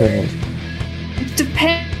two harpoons.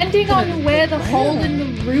 Depending on where the hole in the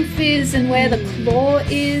roof is and where the claw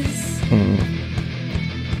is,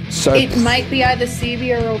 So it might be either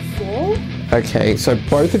Sevia or Fall. okay, so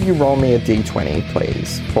both of you roll me a d20,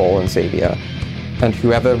 please, Fall and Sevia, and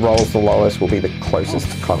whoever rolls the lowest will be the closest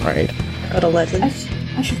to Conrad. At 11.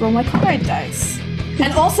 I should roll my card dice.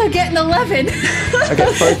 And also get an 11.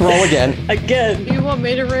 Okay, both roll again. Again. You want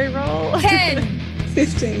me to re-roll? 10.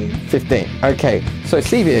 15. 15. Okay, so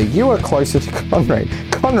Sevia, you are closer to Conrad.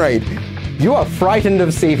 Conrad, you are frightened of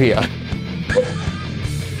Sevia.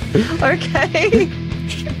 Okay.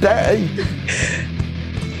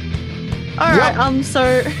 Alright,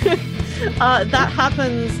 so that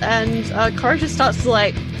happens and Cory just starts to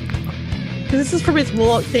like, because this is probably his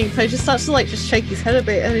warlock thing, so he just starts to like just shake his head a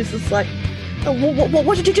bit and he's just like,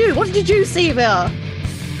 what did you do? What did you do, Sevia?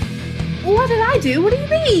 What did I do? What do you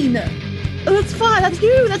mean? Oh, that's fine, that's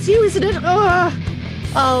you, isn't it?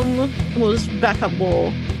 We'll just back up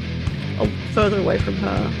more, further away from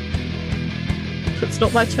her. It's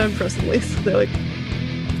not my turn presently, so they're like...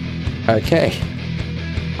 Okay.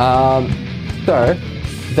 So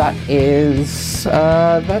that is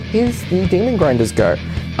the Demon Grinder's go.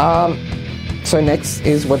 So next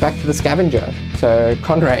is we're back to the Scavenger. So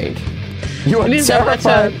Conrad, you are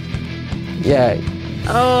terrified. Yeah.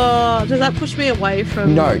 Oh, does that push me away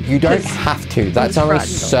from... No, you don't 'cause have to. That's he's only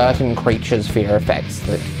frightened of certain creatures' fear effects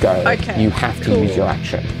that go. Okay, You have to cool. use your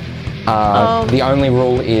action. The only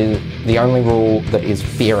rule that is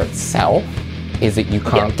fear itself is that you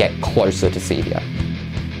can't get closer to Sevia.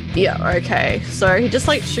 Yeah, okay. So he just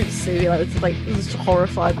like shoots Sevia, like it's like this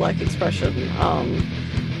horrified like expression, and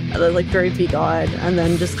then like very big eyed, and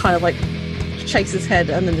then just kind of like shakes his head,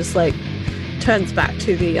 and then just like turns back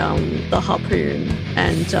to the harpoon,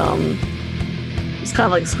 and just kind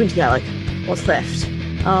of like squinting out like, what's left?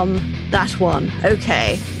 That one.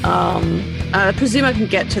 Okay. I presume I can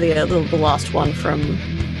get to the last one from.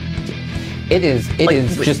 It is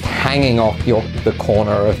just hanging off the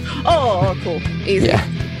corner of. Oh, cool. Easy. Yeah.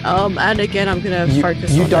 And again, I'm gonna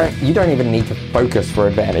focus you on don't you don't even need to focus for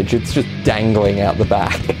advantage. It's just dangling out the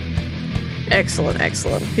back. Excellent.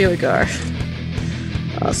 Here we go.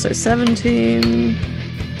 So 17,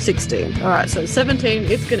 16. All right, so 17,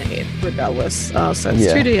 it's gonna hit regardless. So it's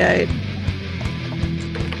 2d8,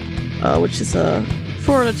 which is a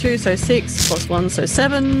 4 and a 2, so 6 plus 1, so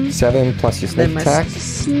 7. 7 plus your Then sneak my attack.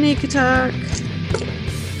 sneak attack.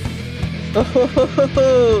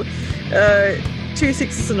 Oh, 2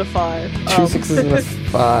 6s and a 5. 2 6s and a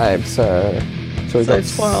 5. So we've So got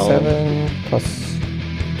 12. 7 plus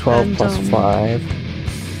 12 And, plus 5.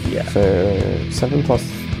 Yeah. So 7 plus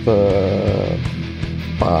the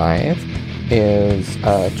 5. is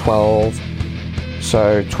 12.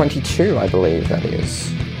 So 22, I believe that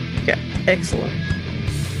is. Yeah, excellent.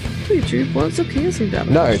 22 points of piercing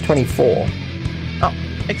damage. No, 24. Oh,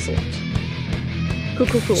 excellent.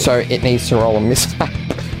 Cool. So it needs to roll a mishap.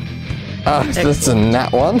 That's a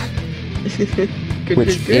nat 1,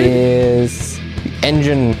 which is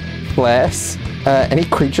engine flares. Any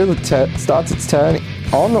creature that starts its turn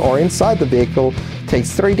on or inside the vehicle takes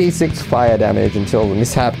 3d6 fire damage until the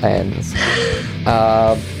mishap ends.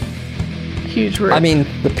 Huge rip. I mean,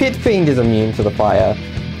 the Pit Fiend is immune to the fire.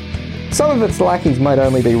 Some of its lackeys might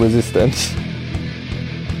only be resistant.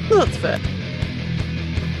 That's fair.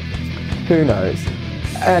 Who knows?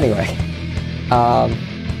 Anyway.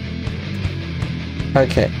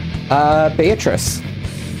 Okay. Beatrice.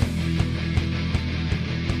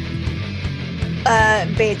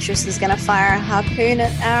 Beatrice is going to fire a harpoon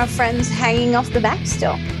at our friends hanging off the back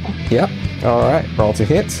still. Yep. Alright, roll to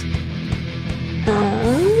hit.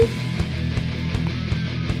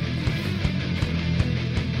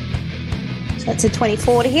 So that's a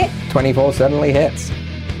 24 to hit. 24 certainly hits.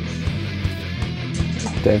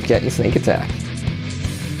 Don't forget your sneak attack.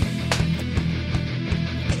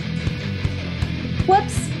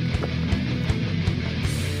 Whoops.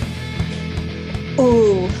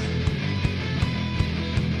 Ooh.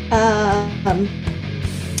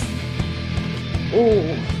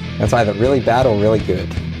 Ooh. That's either really bad or really good.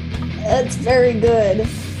 That's very good.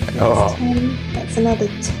 That's Oh. 10. That's another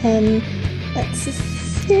 10. That's a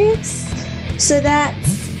 6. So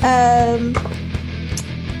that's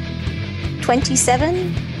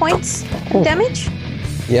 27 points of damage.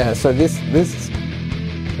 Yeah, so this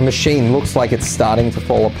machine looks like it's starting to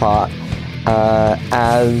fall apart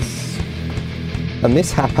as a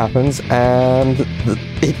mishap happens, and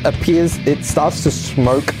it starts to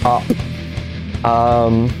smoke up.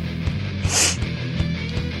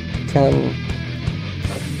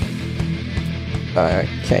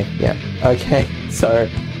 Okay, yeah, okay, so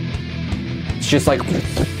it's just like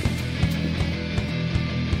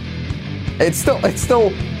it's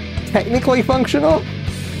still technically functional,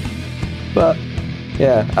 but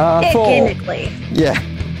yeah, Technically. yeah.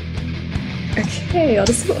 Okay, I'll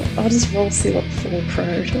just roll see what full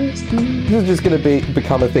prioritize. This is just going to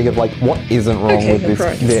become a thing of like, what isn't wrong Okay, with this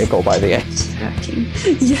right. vehicle by the end? Attacking.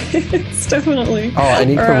 Yes, definitely. Oh, I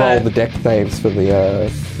need to roll Alright. the deck saves for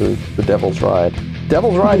the Devil's Ride.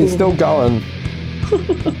 Devil's Ride is still going.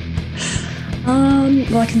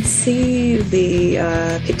 Well, I can see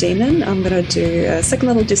the pit demon. I'm gonna do a second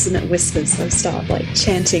level dissonant whispers, so start like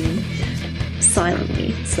chanting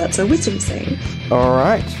silently. So that's a wisdom save. All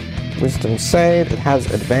right, wisdom save. It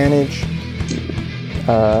has advantage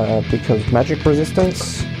because magic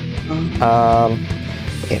resistance.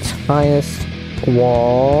 Its highest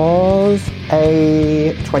was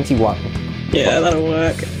a 21. Yeah, that'll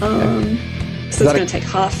work. So it's that gonna take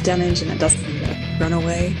half damage, and it doesn't run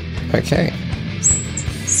away. Okay.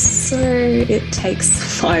 So it takes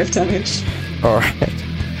 5 damage. All right.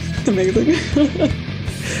 Amazing.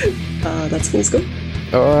 That's full score.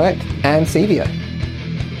 All right. And Sevia.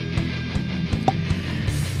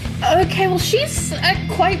 Okay, well, she's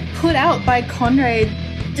quite put out by Conrad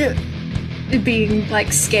being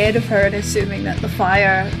like scared of her and assuming that the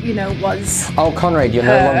fire, was. Oh, Conrad, you're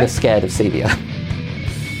no longer scared of Sevia.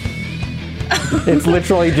 It's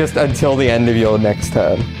literally just until the end of your next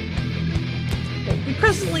turn. It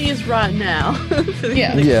presently is right now for the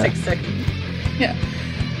Yeah. next Yeah. 6 seconds. Yeah.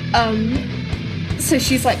 So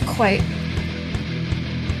she's like quite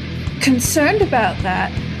concerned about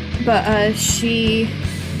that, but she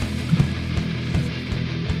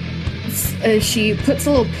puts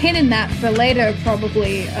a little pin in that for later,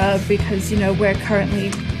 probably because we're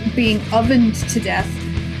currently being ovened to death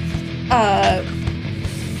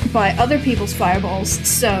by other people's fireballs.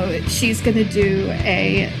 So she's gonna do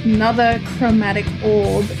another chromatic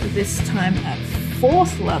orb, this time at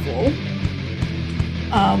 4th level.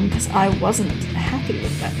 Because I wasn't happy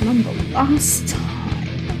with that number last time.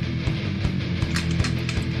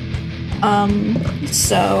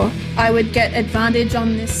 So I would get advantage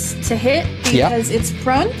on this to hit because it's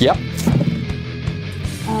prone. Yep.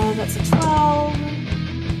 That's a 12.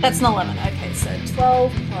 That's an 11. Okay, so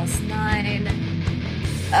 12 plus 9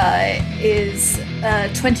 is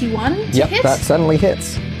 21 to Yep, hit. that certainly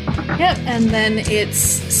hits. Yep, and then it's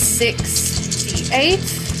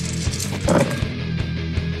 6d8.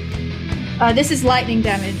 This is lightning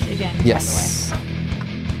damage again, Yes. by the way.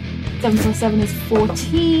 7 plus 7 is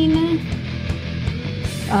 14.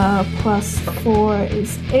 Plus 4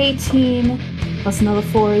 is 18. Plus another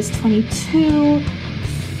 4 is 22.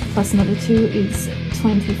 Plus another 2 is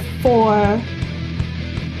 24.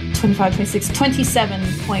 25, 26, 27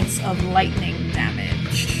 points of lightning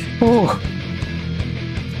damage. Ooh.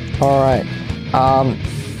 All right.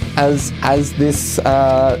 As this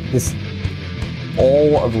this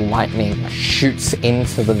ball of lightning shoots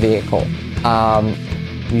into the vehicle,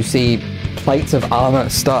 you see plates of armor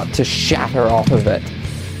start to shatter off of it.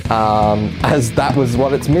 As that was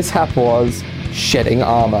what its mishap was, shedding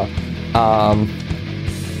armor.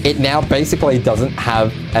 It now basically doesn't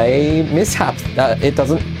have a mishap. It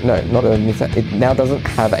doesn't. No, not a mishap. It now doesn't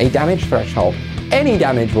have a damage threshold. Any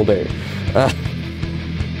damage will do.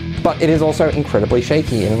 But it is also incredibly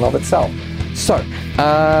shaky in and of itself. So,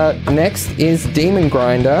 next is Demon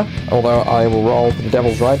Grinder, although I will roll for the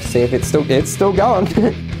Devil's Ride to see if it's still going.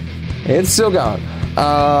 It's still going.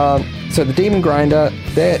 So the Demon Grinder,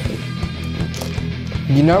 there.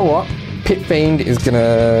 You know what? Pit Fiend is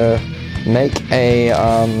gonna make a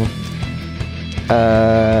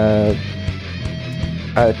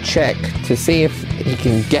check to see if he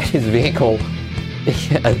can get his vehicle,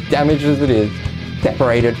 as damaged as it is,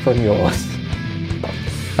 separated from yours.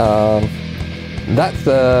 That's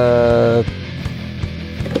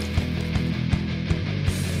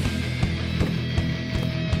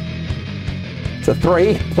it's a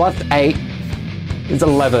 3 plus 8 is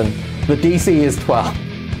 11. The DC is 12.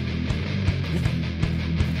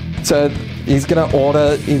 So he's gonna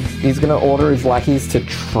order his lackeys to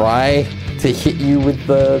try to hit you with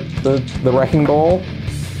the wrecking ball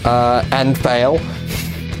and fail.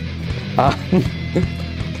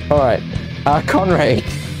 All right, Conrad.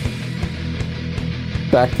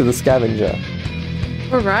 Back to the scavenger.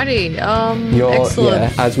 Alrighty. You're,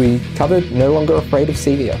 excellent. yeah, as we covered, no longer afraid of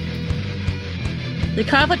Sevia. He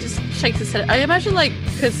kind of like just shakes his head. I imagine like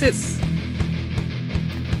because it's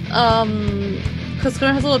because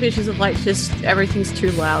Connor has a lot of issues of like just everything's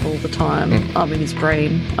too loud all the time in his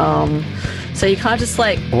brain. So you kind of just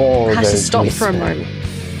like has to stop for a moment.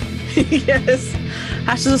 Yes,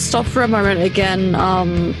 has to stop for a moment again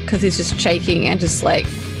because he's just shaking and just like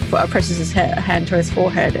presses his hand to his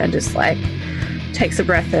forehead and just like takes a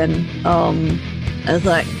breath in. And is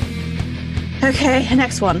like, okay,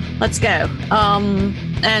 next one, let's go.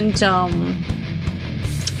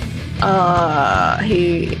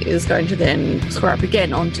 He is going to then square up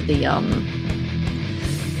again onto the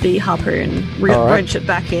harpoon, wrench it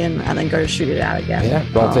back in, and then go to shoot it out again. Yeah,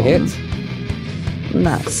 roll to hit. And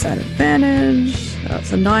that's at advantage.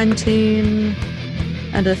 That's a 19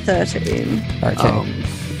 and a 13. Okay.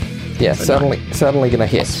 Yeah, so certainly gonna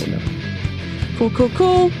hit.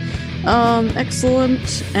 Cool.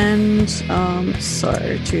 Excellent. And so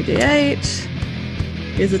 2d8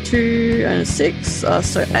 is a 2 and a 6,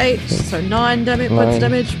 so 8, so 9 points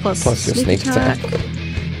damage plus your sneak attack,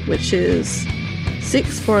 which is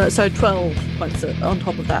 6 for so 12 points on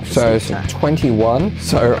top of that. So 21.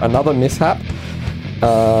 So another mishap.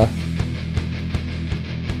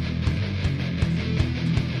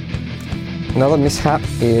 Another mishap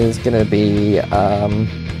is going to be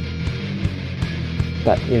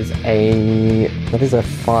that is a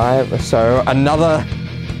 5. So another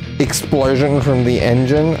explosion from the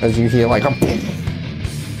engine as you hear like a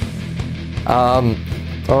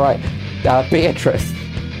all right, Beatrice.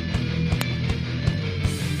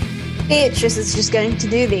 Beatrice is just going to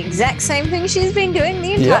do the exact same thing she's been doing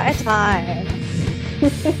the entire time.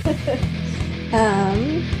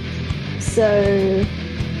 So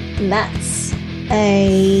that's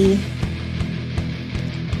a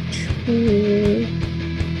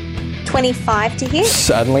 25 to hit.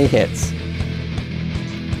 Certainly hits.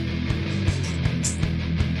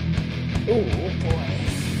 Oh boy.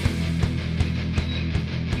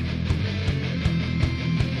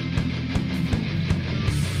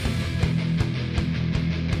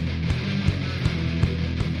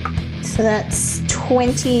 So that's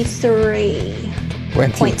 23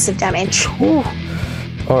 points of damage. Ooh.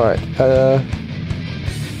 All right.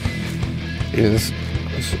 Is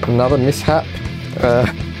another mishap.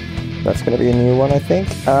 That's going to be a new one, I think.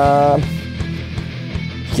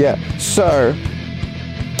 Yeah. So,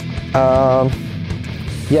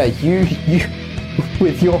 yeah, you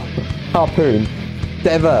with your harpoon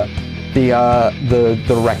sever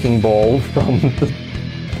the wrecking ball from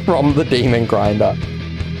the Demon Grinder.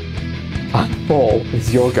 Ball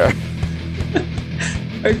is your go.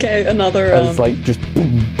 Okay, another. It's like just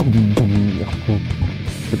boom, boom, boom.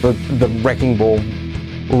 The wrecking ball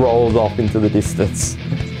rolls off into the distance.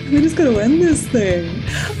 We just gotta win this thing.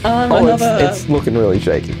 Another. It's looking really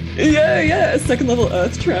shaky. Yeah. A second level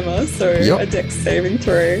earth tremor, so a dex saving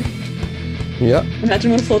throw. Yep.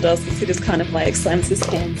 Imagine what Phil does is he just kind of like slams his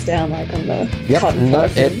hands down like on the cotton. No,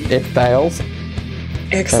 it fails.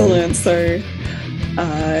 Excellent. So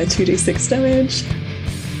 2d6 damage.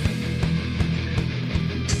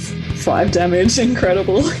 5 damage,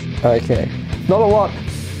 incredible. Okay. Not a lot,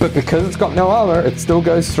 but because it's got no armor, it still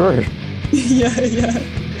goes through. Yeah.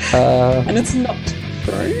 And it's not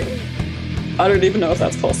prone? I don't even know if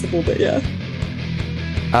that's possible, but yeah.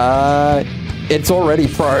 It's already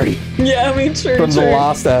prone Yeah, I mean, true. from the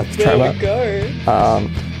last Earth Tremor. There we go.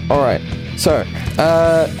 Alright. So,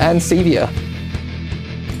 Ansevia.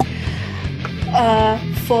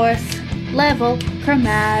 4th level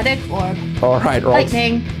chromatic orb. Alright,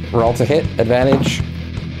 Lightning. roll to hit. Advantage.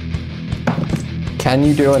 Can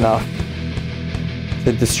you do enough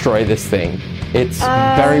to destroy this thing? It's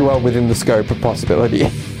very well within the scope of possibility.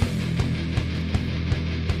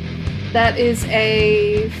 That is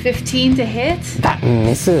a 15 to hit. That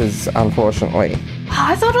misses, unfortunately.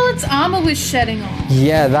 I thought all its armor was shedding off.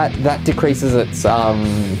 Yeah, that decreases its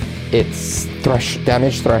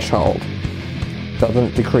damage threshold.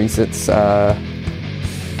 Doesn't decrease its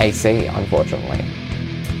AC, unfortunately.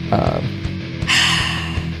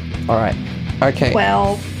 All right. Okay.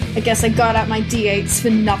 Well, I guess I got out my d8s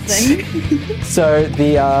for nothing. So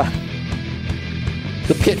the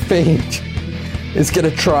pit fiend is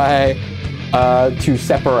gonna try to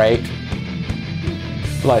separate,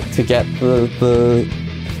 like to get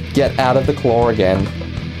get out of the claw again.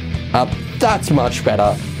 That's much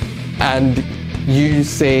better. And you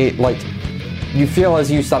see, like, you feel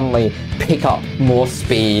as you suddenly pick up more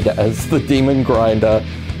speed as the demon grinder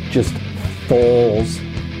just falls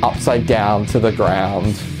upside down to the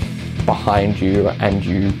ground behind you, and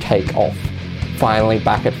you take off, finally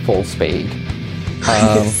back at full speed.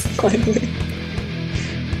 Finally.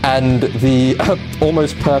 And the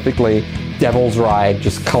almost perfectly Devil's Ride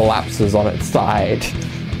just collapses on its side.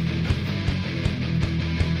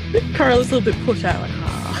 Carla's a little bit put out, like,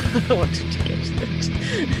 I wanted to get to it.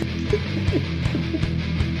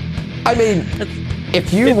 I mean,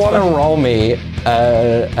 if you want to roll me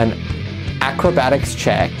an acrobatics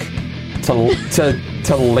check to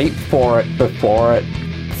leap for it before it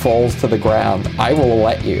falls to the ground, I will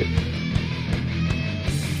let you.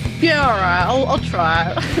 Yeah, alright, I'll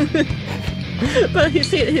try. But he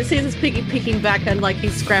sees us picking back, and like he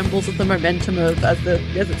scrambles at the momentum of as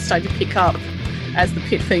it's starting to pick up as the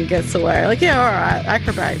pit fiend gets away. Like, yeah, alright,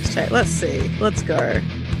 acrobatics check. Let's see. Let's go.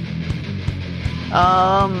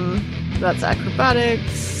 That's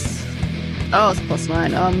acrobatics. Oh, it's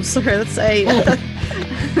 +9. So that's a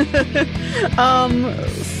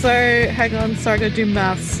so hang on, sorry, I gotta do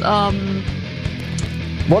maths.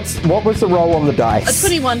 What was the roll on the dice? A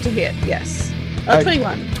 21 to hit, yes.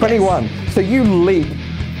 21. 21. Yes. So you leap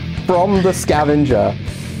from the scavenger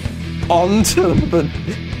onto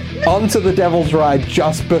the Devil's Ride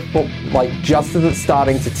just before, like, just as it's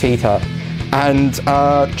starting to teeter, and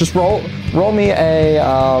just roll me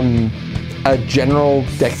a general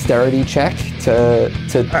dexterity check to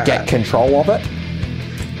get control of it.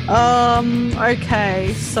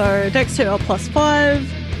 Okay, so dexterity +5.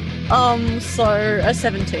 So a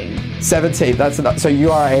 17. 17, that's enough. So you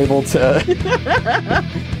are able to...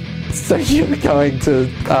 so you're going to...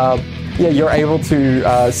 you're able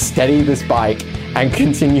to steady this bike and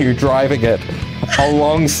continue driving it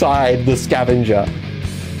alongside the scavenger.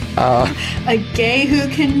 A gay who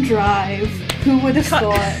can drive. Who would have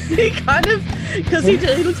thought? He kind of... Because he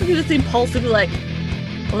looks like he just impulsively like,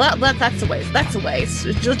 well, that's a waste. That's a waste.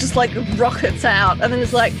 It just like rockets out. And then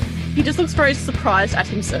it's like... He just looks very surprised at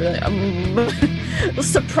himself.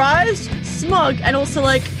 Surprised, smug, and also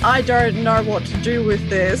like, I don't know what to do with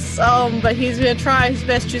this. But he's gonna try his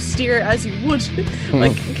best to steer it as he would.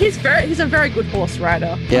 Like, he's a very good horse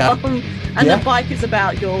rider. Yeah. And the bike is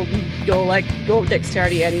about your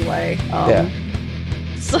dexterity anyway.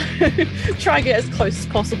 So try and get as close as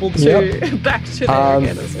possible to back to there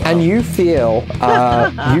again as well. And you feel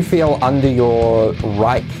under your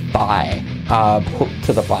right thigh, hooked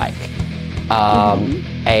to the bike,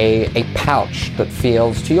 a pouch that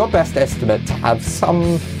feels, to your best estimate, to have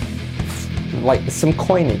some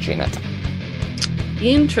coinage in it.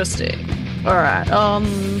 Interesting. All right.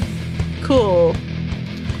 Cool.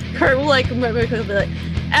 Kurt will like, you're going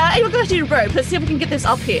to need a rope. Let's see if we can get this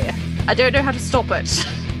up here. I don't know how to stop it.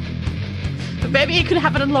 But maybe you could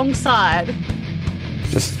have it alongside.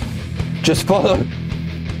 Just follow.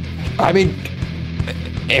 I mean,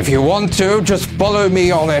 if you want to, just follow me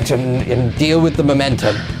on it and deal with the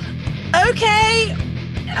momentum. Okay.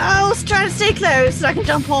 I'll try to stay close so I can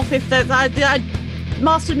jump off if there's... I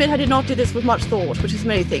must admit I did not do this with much thought, which is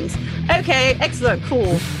many things. Okay, excellent,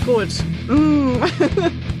 cool, good.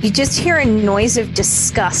 You just hear a noise of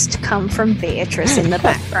disgust come from Beatrice in the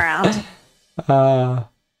background.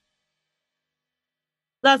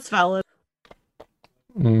 That's valid.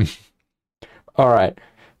 All right.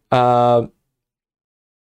 All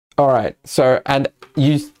right. So, and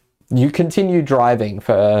you continue driving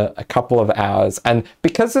for a couple of hours, and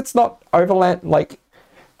because it's not overland,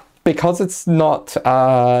 because it's not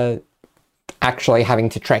actually having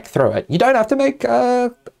to trek through it, you don't have to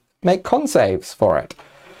make con saves for it.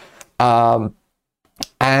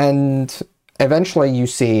 And eventually you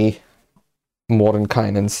see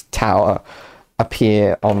Mordenkainen's tower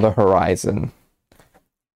appear on the horizon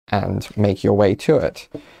and make your way to it.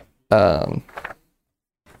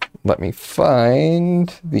 Let me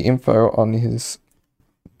find the info on his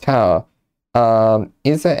tower.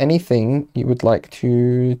 Is there anything you would like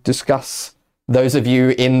to discuss? Those of you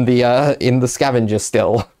in the scavenger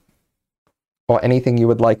still, or anything you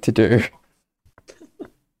would like to do?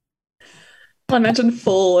 I imagine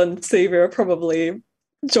Full and Seaver are probably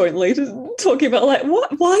jointly talking about like,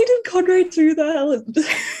 what? Why did Conrad do that?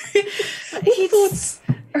 What thoughts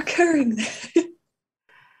are occurring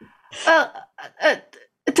there?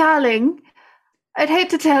 Darling, I'd hate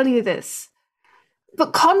to tell you this,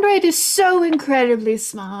 but Conrad is so incredibly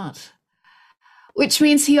smart, which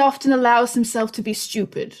means he often allows himself to be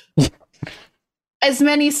stupid. As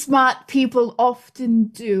many smart people often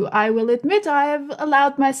do. I will admit I have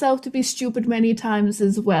allowed myself to be stupid many times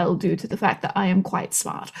as well, due to the fact that I am quite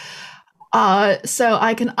smart. So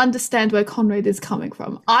I can understand where Conrad is coming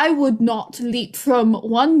from. I would not leap from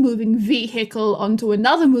one moving vehicle onto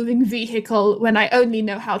another moving vehicle when I only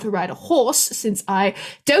know how to ride a horse, since I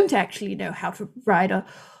don't actually know how to ride a...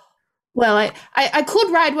 Well, I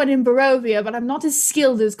could ride one in Barovia, but I'm not as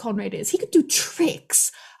skilled as Conrad is. He could do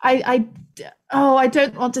tricks. I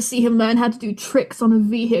don't want to see him learn how to do tricks on a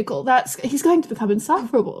vehicle. He's going to become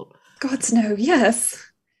insufferable. Gods no, yes.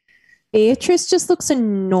 Beatrice just looks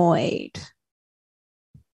annoyed.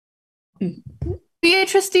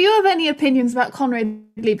 Beatrice, do you have any opinions about Conrad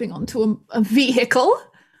leaping onto a vehicle?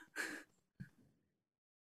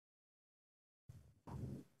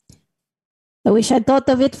 I wish I'd thought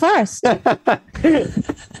of it first.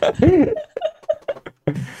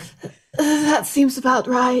 That seems about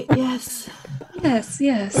right, yes.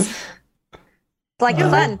 Yes. Like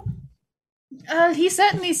fun. He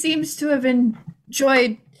certainly seems to have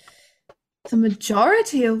enjoyed the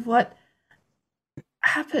majority of what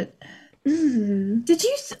happened. Did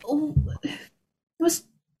you...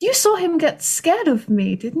 you saw him get scared of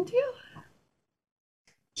me, didn't you?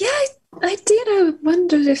 Yeah, I did. I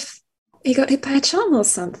wondered if he got hit by a charm or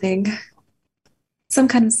something. Some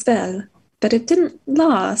kind of spell. But it didn't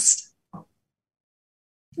last.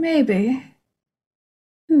 Maybe.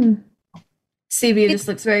 Sebia just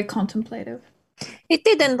looks very contemplative. It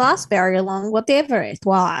didn't last very long, whatever it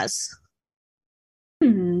was.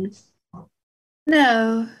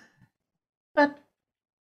 No. But...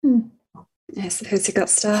 I suppose he got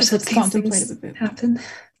started. She looks These contemplative things a bit. happen.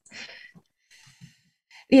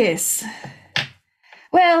 Yes.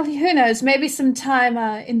 Well, who knows? Maybe some time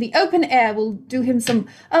in the open air will do him some...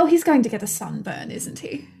 Oh, he's going to get a sunburn, isn't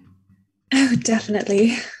he? Oh,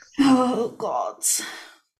 definitely. Oh, gods.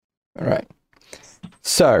 All right.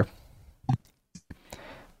 So,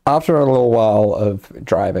 after a little while of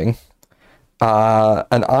driving,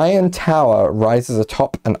 an iron tower rises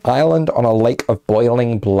atop an island on a lake of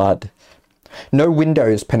boiling blood. No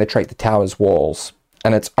windows penetrate the tower's walls,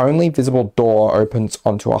 and its only visible door opens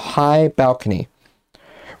onto a high balcony.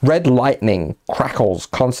 Red lightning crackles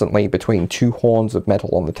constantly between two horns of metal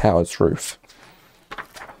on the tower's roof.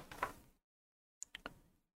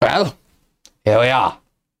 Well, here we are.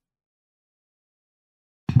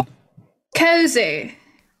 Cozy.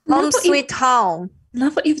 Home sweet home.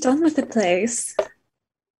 Love what you've done with the place.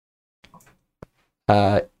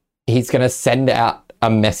 He's going to send out a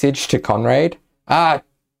message to Conrad.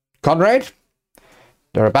 Conrad,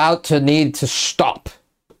 you're about to need to stop.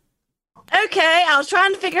 Okay, I was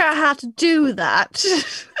trying to figure out how to do that.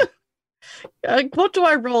 What do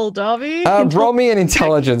I roll, Darby? Roll me an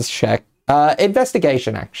intelligence check.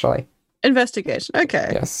 Investigation, actually. Investigation,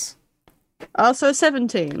 okay. Yes. So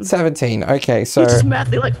 17. 17, okay, so... You're just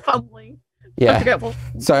madly, fumbling. Yeah.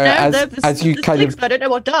 So as you kind of... I don't know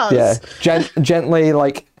what does. Yeah, gently,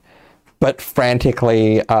 but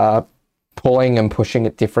frantically pulling and pushing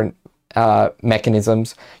at different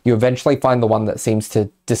mechanisms, you eventually find the one that seems to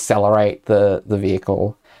decelerate the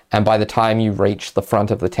vehicle, and by the time you reach the front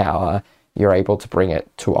of the tower, you're able to bring it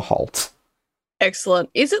to a halt. Excellent.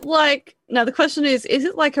 Is it now the question is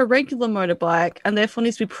it like a regular motorbike and therefore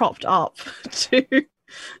needs to be propped up to...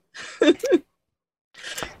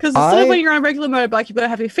 Because instead of when you're on a regular motorbike, you better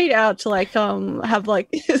have your feet out to like have like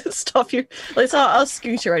stuff you. It's a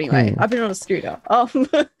scooter anyway. I've been on a scooter.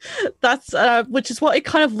 That's which is what it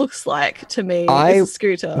kind of looks like to me. It's a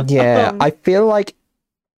scooter. Yeah, I feel like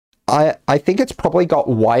I think it's probably got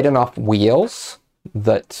wide enough wheels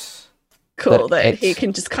that that he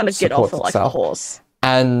can just kind of get off like a horse.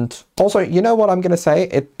 And also, you know what I'm going to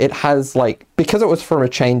say? It has, like, because it was from a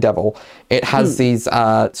chain devil, it has these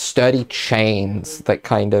sturdy chains that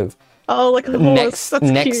kind of... Oh, like a horse.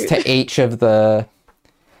 Next to each of the...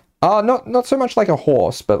 not so much like a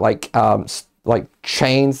horse, but like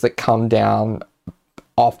chains that come down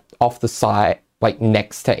off the side, like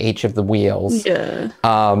next to each of the wheels. Yeah.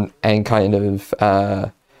 And kind of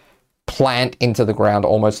plant into the ground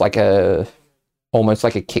almost like a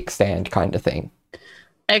kickstand kind of thing.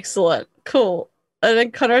 Excellent. Cool. And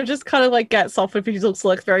then Connor just kind of like gets off if he looks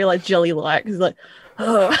like very like jelly-like. He's like,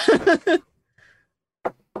 oh.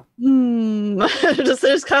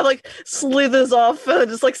 just kind of like slithers off and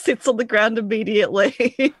just like sits on the ground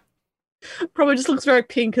immediately. Probably just looks very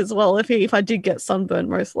pink as well if I did get sunburned,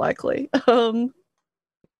 most likely. Right.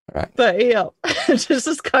 But yeah,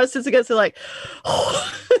 just kind of sits against it like,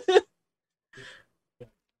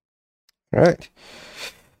 Right.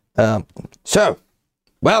 So,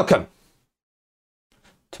 welcome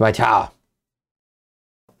to my tower.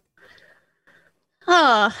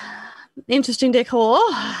 Interesting decor.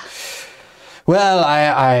 Well,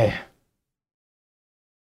 I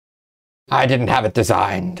didn't have it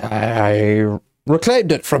designed. I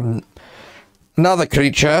reclaimed it from another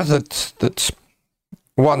creature that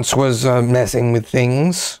once was messing with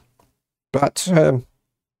things, but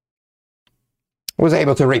was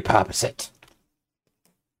able to repurpose it.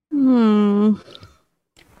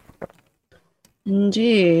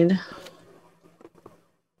 Indeed.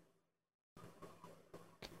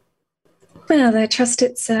 Well, I trust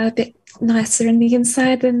it's a bit nicer in the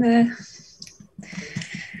inside than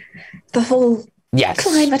the whole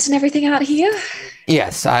climate and everything out here.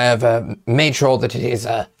 Yes, I have made sure that it is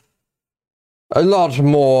a lot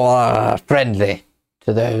more friendly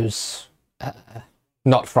to those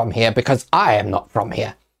not from here, because I am not from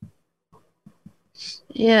here.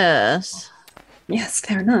 Yes. Yes,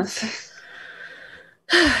 fair enough.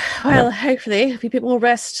 Well, hopefully it'll be a bit more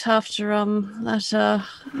rest after that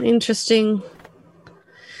interesting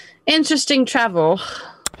travel.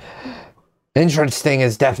 Interesting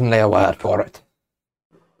is definitely a word for it.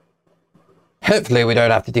 Hopefully we don't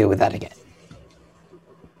have to deal with that again.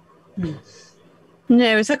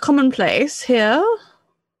 No, is that commonplace here?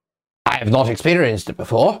 I have not experienced it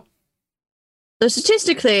before. So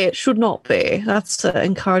statistically, it should not be. That's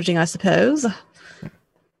encouraging, I suppose. Of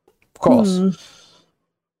course.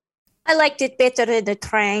 I liked it better than the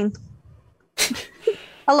train.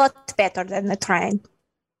 A lot better than the train.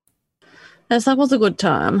 Yes, that was a good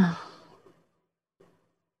time.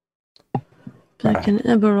 Back in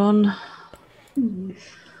Eberron.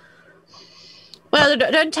 Well,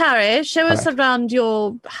 don't tarry. Show us around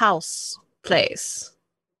your house place.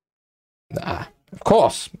 Of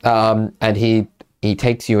course. And he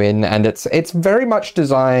takes you in, and it's very much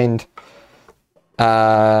designed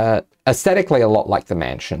aesthetically a lot like the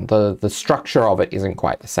mansion. The structure of it isn't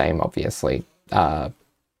quite the same, obviously,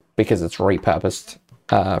 because it's repurposed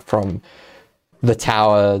from the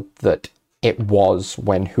tower that it was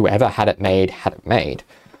when whoever had it made.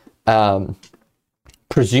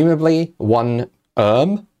 Presumably one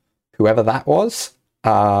whoever that was,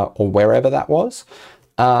 or wherever that was.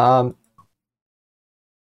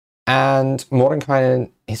 And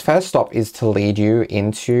Mordenkainen, his first stop is to lead you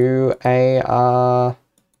into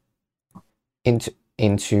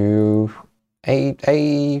into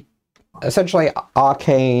a essentially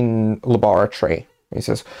arcane laboratory. He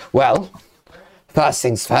says, well, first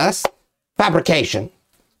things first, fabrication.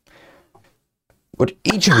 Would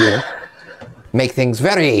each of you make things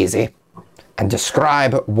very easy and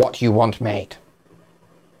describe what you want made?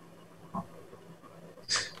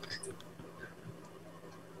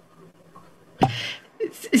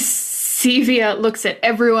 Sevia looks at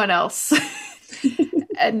everyone else.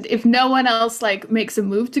 And if no one else like makes a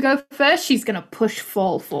move to go first, she's gonna push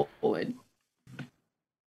Fall forward.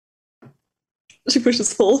 She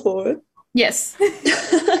pushes Fall forward. Yes.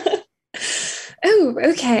 Oh,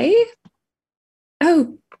 okay.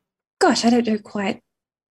 Oh, gosh, I don't know quite.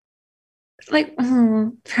 Like,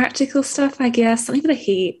 practical stuff, I guess. Something for the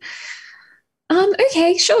heat.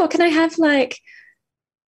 Okay, sure. Can I have like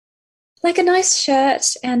a nice shirt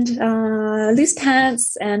and loose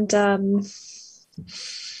pants and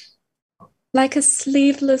like a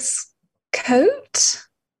sleeveless coat?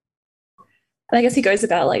 And I guess he goes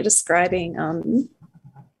about like describing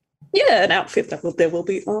yeah, an outfit that there will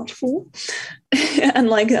be art for, and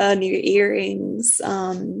like new earrings.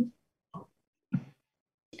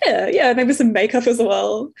 Yeah, maybe some makeup as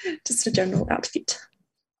well. Just a general outfit.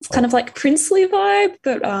 It's kind of like princely vibe,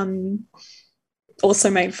 but also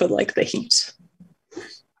made for like the heat.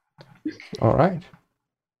 All right.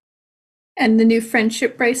 And the new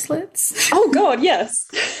friendship bracelets. Oh God, yes.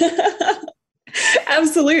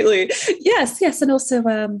 Absolutely. Yes, and also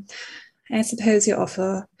I suppose your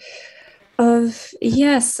offer of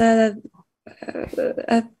yes, like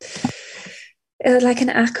an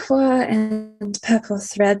aqua and purple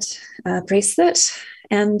thread bracelet,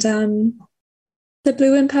 and the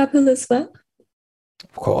blue and purple as well.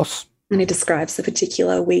 Of course. And he describes the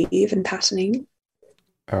particular weave and patterning.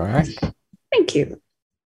 All right. Thank you.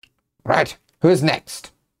 Right. Who is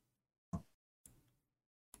next?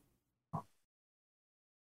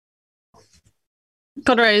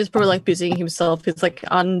 Conrad is probably like busying himself. He's like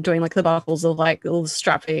undoing like the buckles of like all the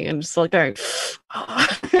strapping and just like going.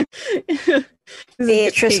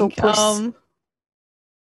 Beatrice will push.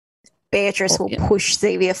 Beatrice will push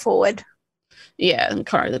Xavier forward. Yeah, and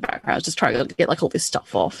Conrad in the background just trying to get like all this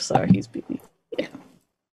stuff off. So he's busy. Yeah.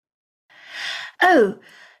 Oh,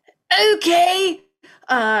 okay.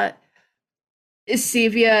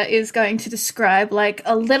 Xavier is going to describe like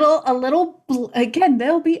a little again,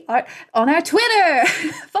 there'll be art on our Twitter.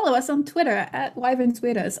 Follow us on Twitter at Wyverns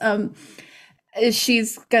Weirdos.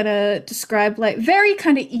 She's gonna describe like very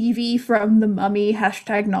kind of Evie from the Mummy #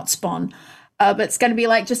 not spawn. But it's gonna be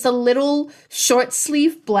like just a little short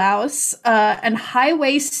sleeve blouse, and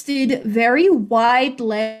high-waisted, very wide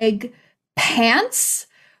leg pants,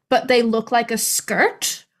 but they look like a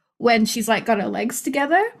skirt when she's like got her legs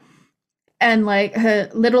together. And like her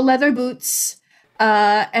little leather boots,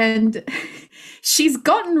 and she's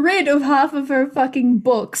gotten rid of half of her fucking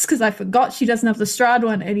books because I forgot she doesn't have the Strahd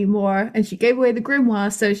one anymore, and she gave away the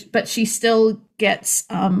grimoire. but she still gets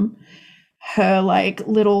her like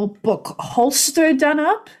little book holster done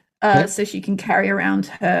up, so she can carry around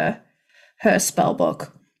her spell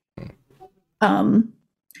book. And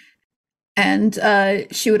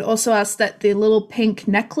she would also ask that the little pink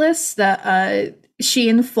necklace that she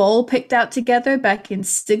and Fall picked out together back in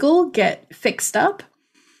Sigil get fixed up.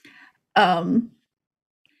 Yeah,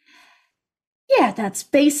 that's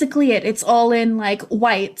basically it. It's all in like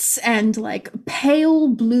whites and like pale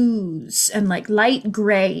blues and like light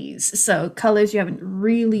grays. So colors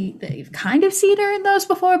you've kind of seen her in those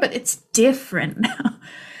before, but it's different now.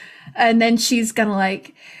 And then she's gonna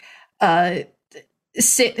like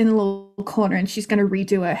sit in a little corner and she's going to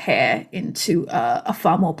redo her hair into a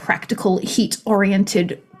far more practical,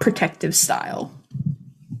 heat-oriented, protective style.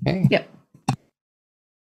 Okay. Yep.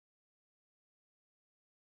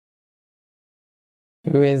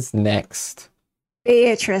 Who is next?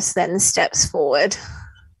 Beatrice then steps forward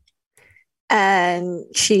and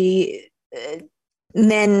she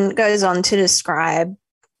then goes on to describe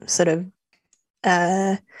sort of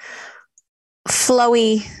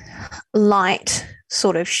flowy, light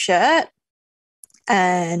sort of shirt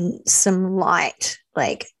and some light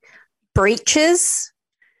like breeches,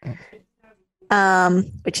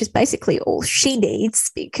 which is basically all she needs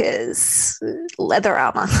because leather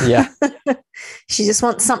armor. Yeah. She just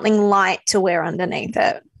wants something light to wear underneath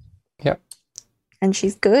it. Yep. And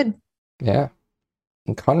she's good. Yeah.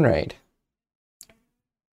 And Conrad.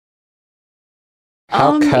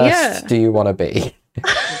 How cursed do you want to be?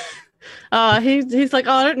 He's like,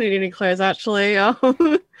 oh, I don't need any clothes actually. No.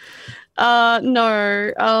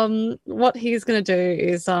 What he's gonna do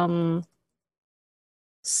is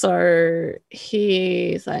so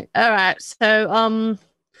he's like, all right, so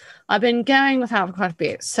I've been going without for quite a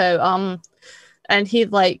bit. So and he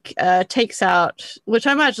like takes out, which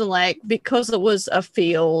I imagine like because it was a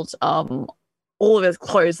field, all of his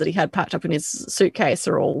clothes that he had packed up in his suitcase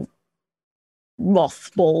are all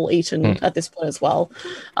mothball eaten at this point as well.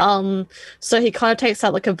 So he kind of takes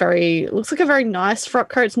out like looks like a very nice frock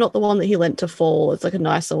coat. It's not the one that he lent to Fall. It's like a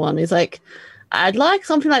nicer one. He's like, I'd like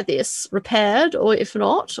something like this repaired, or if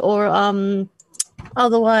not, or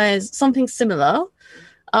otherwise something similar.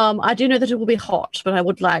 I do know that it will be hot, but I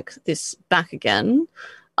would like this back again.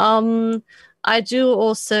 I do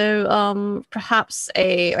also perhaps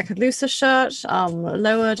a looser shirt,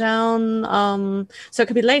 lower down, so it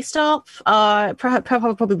could be laced up.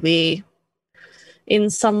 Probably in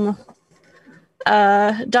some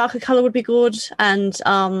darker color would be good. And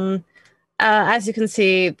as you can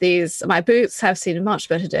see, my boots have seen much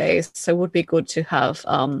better days, so it would be good to have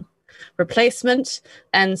replacement.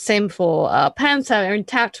 And same for pants are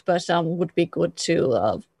intact, but would be good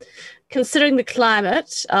to, considering the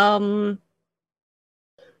climate.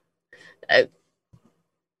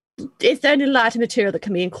 is there any lighter material that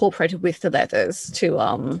can be incorporated with the leathers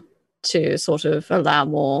to sort of allow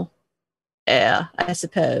more air, I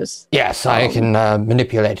suppose? Yes, I can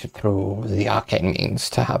manipulate it through the arcane means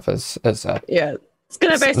to have as a... Yeah. It's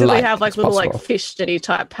going to basically light have like as little possible. like fish steady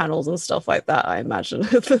type panels and stuff like that, I imagine,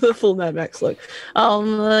 for the full Mad Max look.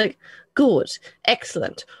 Like, good.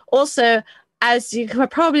 Excellent. Also, as you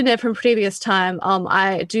probably know from previous time,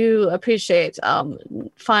 I do appreciate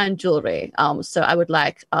fine jewelry. So I would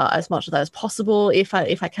like as much of that as possible if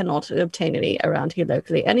I cannot obtain any around here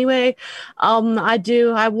locally anyway.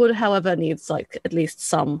 I would, however, needs like at least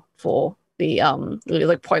some for the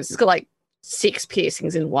like points. It's got like 6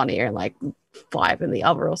 piercings in one ear and like 5 in the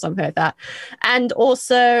other or something like that. And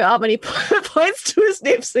also and he points to his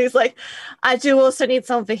nips and he's like, I do also need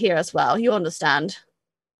some for here as well. You understand?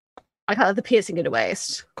 I can't have the piercing in the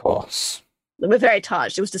waist. Of course. We're very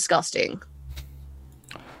touched. It was disgusting.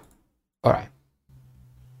 All right.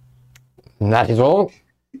 And that is all?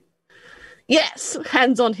 Yes,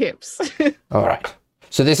 hands on hips. All right.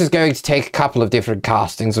 So this is going to take a couple of different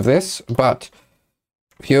castings of this, but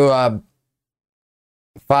if you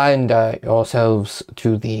find yourselves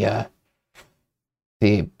to the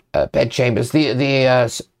bed chambers,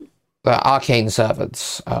 the arcane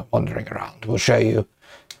servants wandering around will show you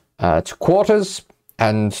to quarters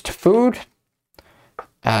and to food,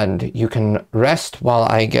 and you can rest while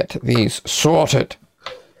I get these sorted.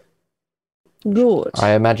 Good.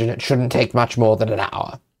 I imagine it shouldn't take much more than an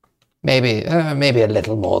hour. Maybe a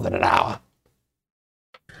little more than an hour.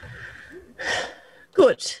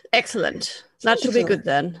 Good. Excellent. That should be good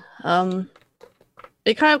then.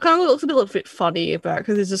 It kind of looks a little bit funny about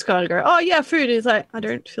because he's just kind of going, oh yeah, food. He's like, I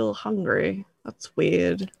don't feel hungry. That's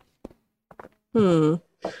weird.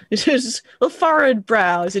 It's just a furrowed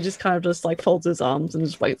brows. He just kind of just like folds his arms and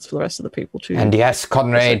just waits for the rest of the people to. And yes,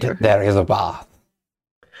 Conrad, there is a bath.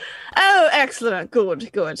 Oh, excellent.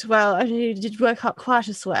 Good. Well, you did work up quite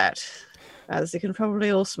a sweat, as you can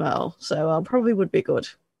probably all smell. So probably would be good.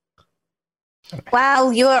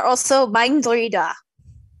 Wow, you are also mind reader.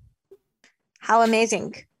 How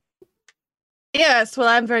amazing. Yes, well,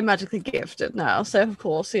 I'm very magically gifted now, so of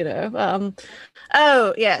course, you know.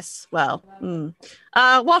 Oh, yes, well,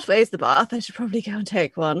 what way is the bath? I should probably go and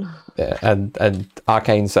take one. Yeah, and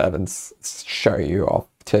arcane servants show you off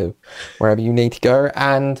to wherever you need to go,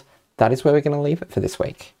 and that is where we're going to leave it for this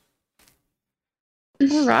week.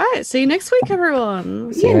 All right, see you next week,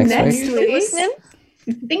 everyone. See you next week.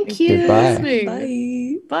 Thank you. Goodbye.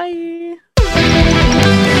 Bye. Bye.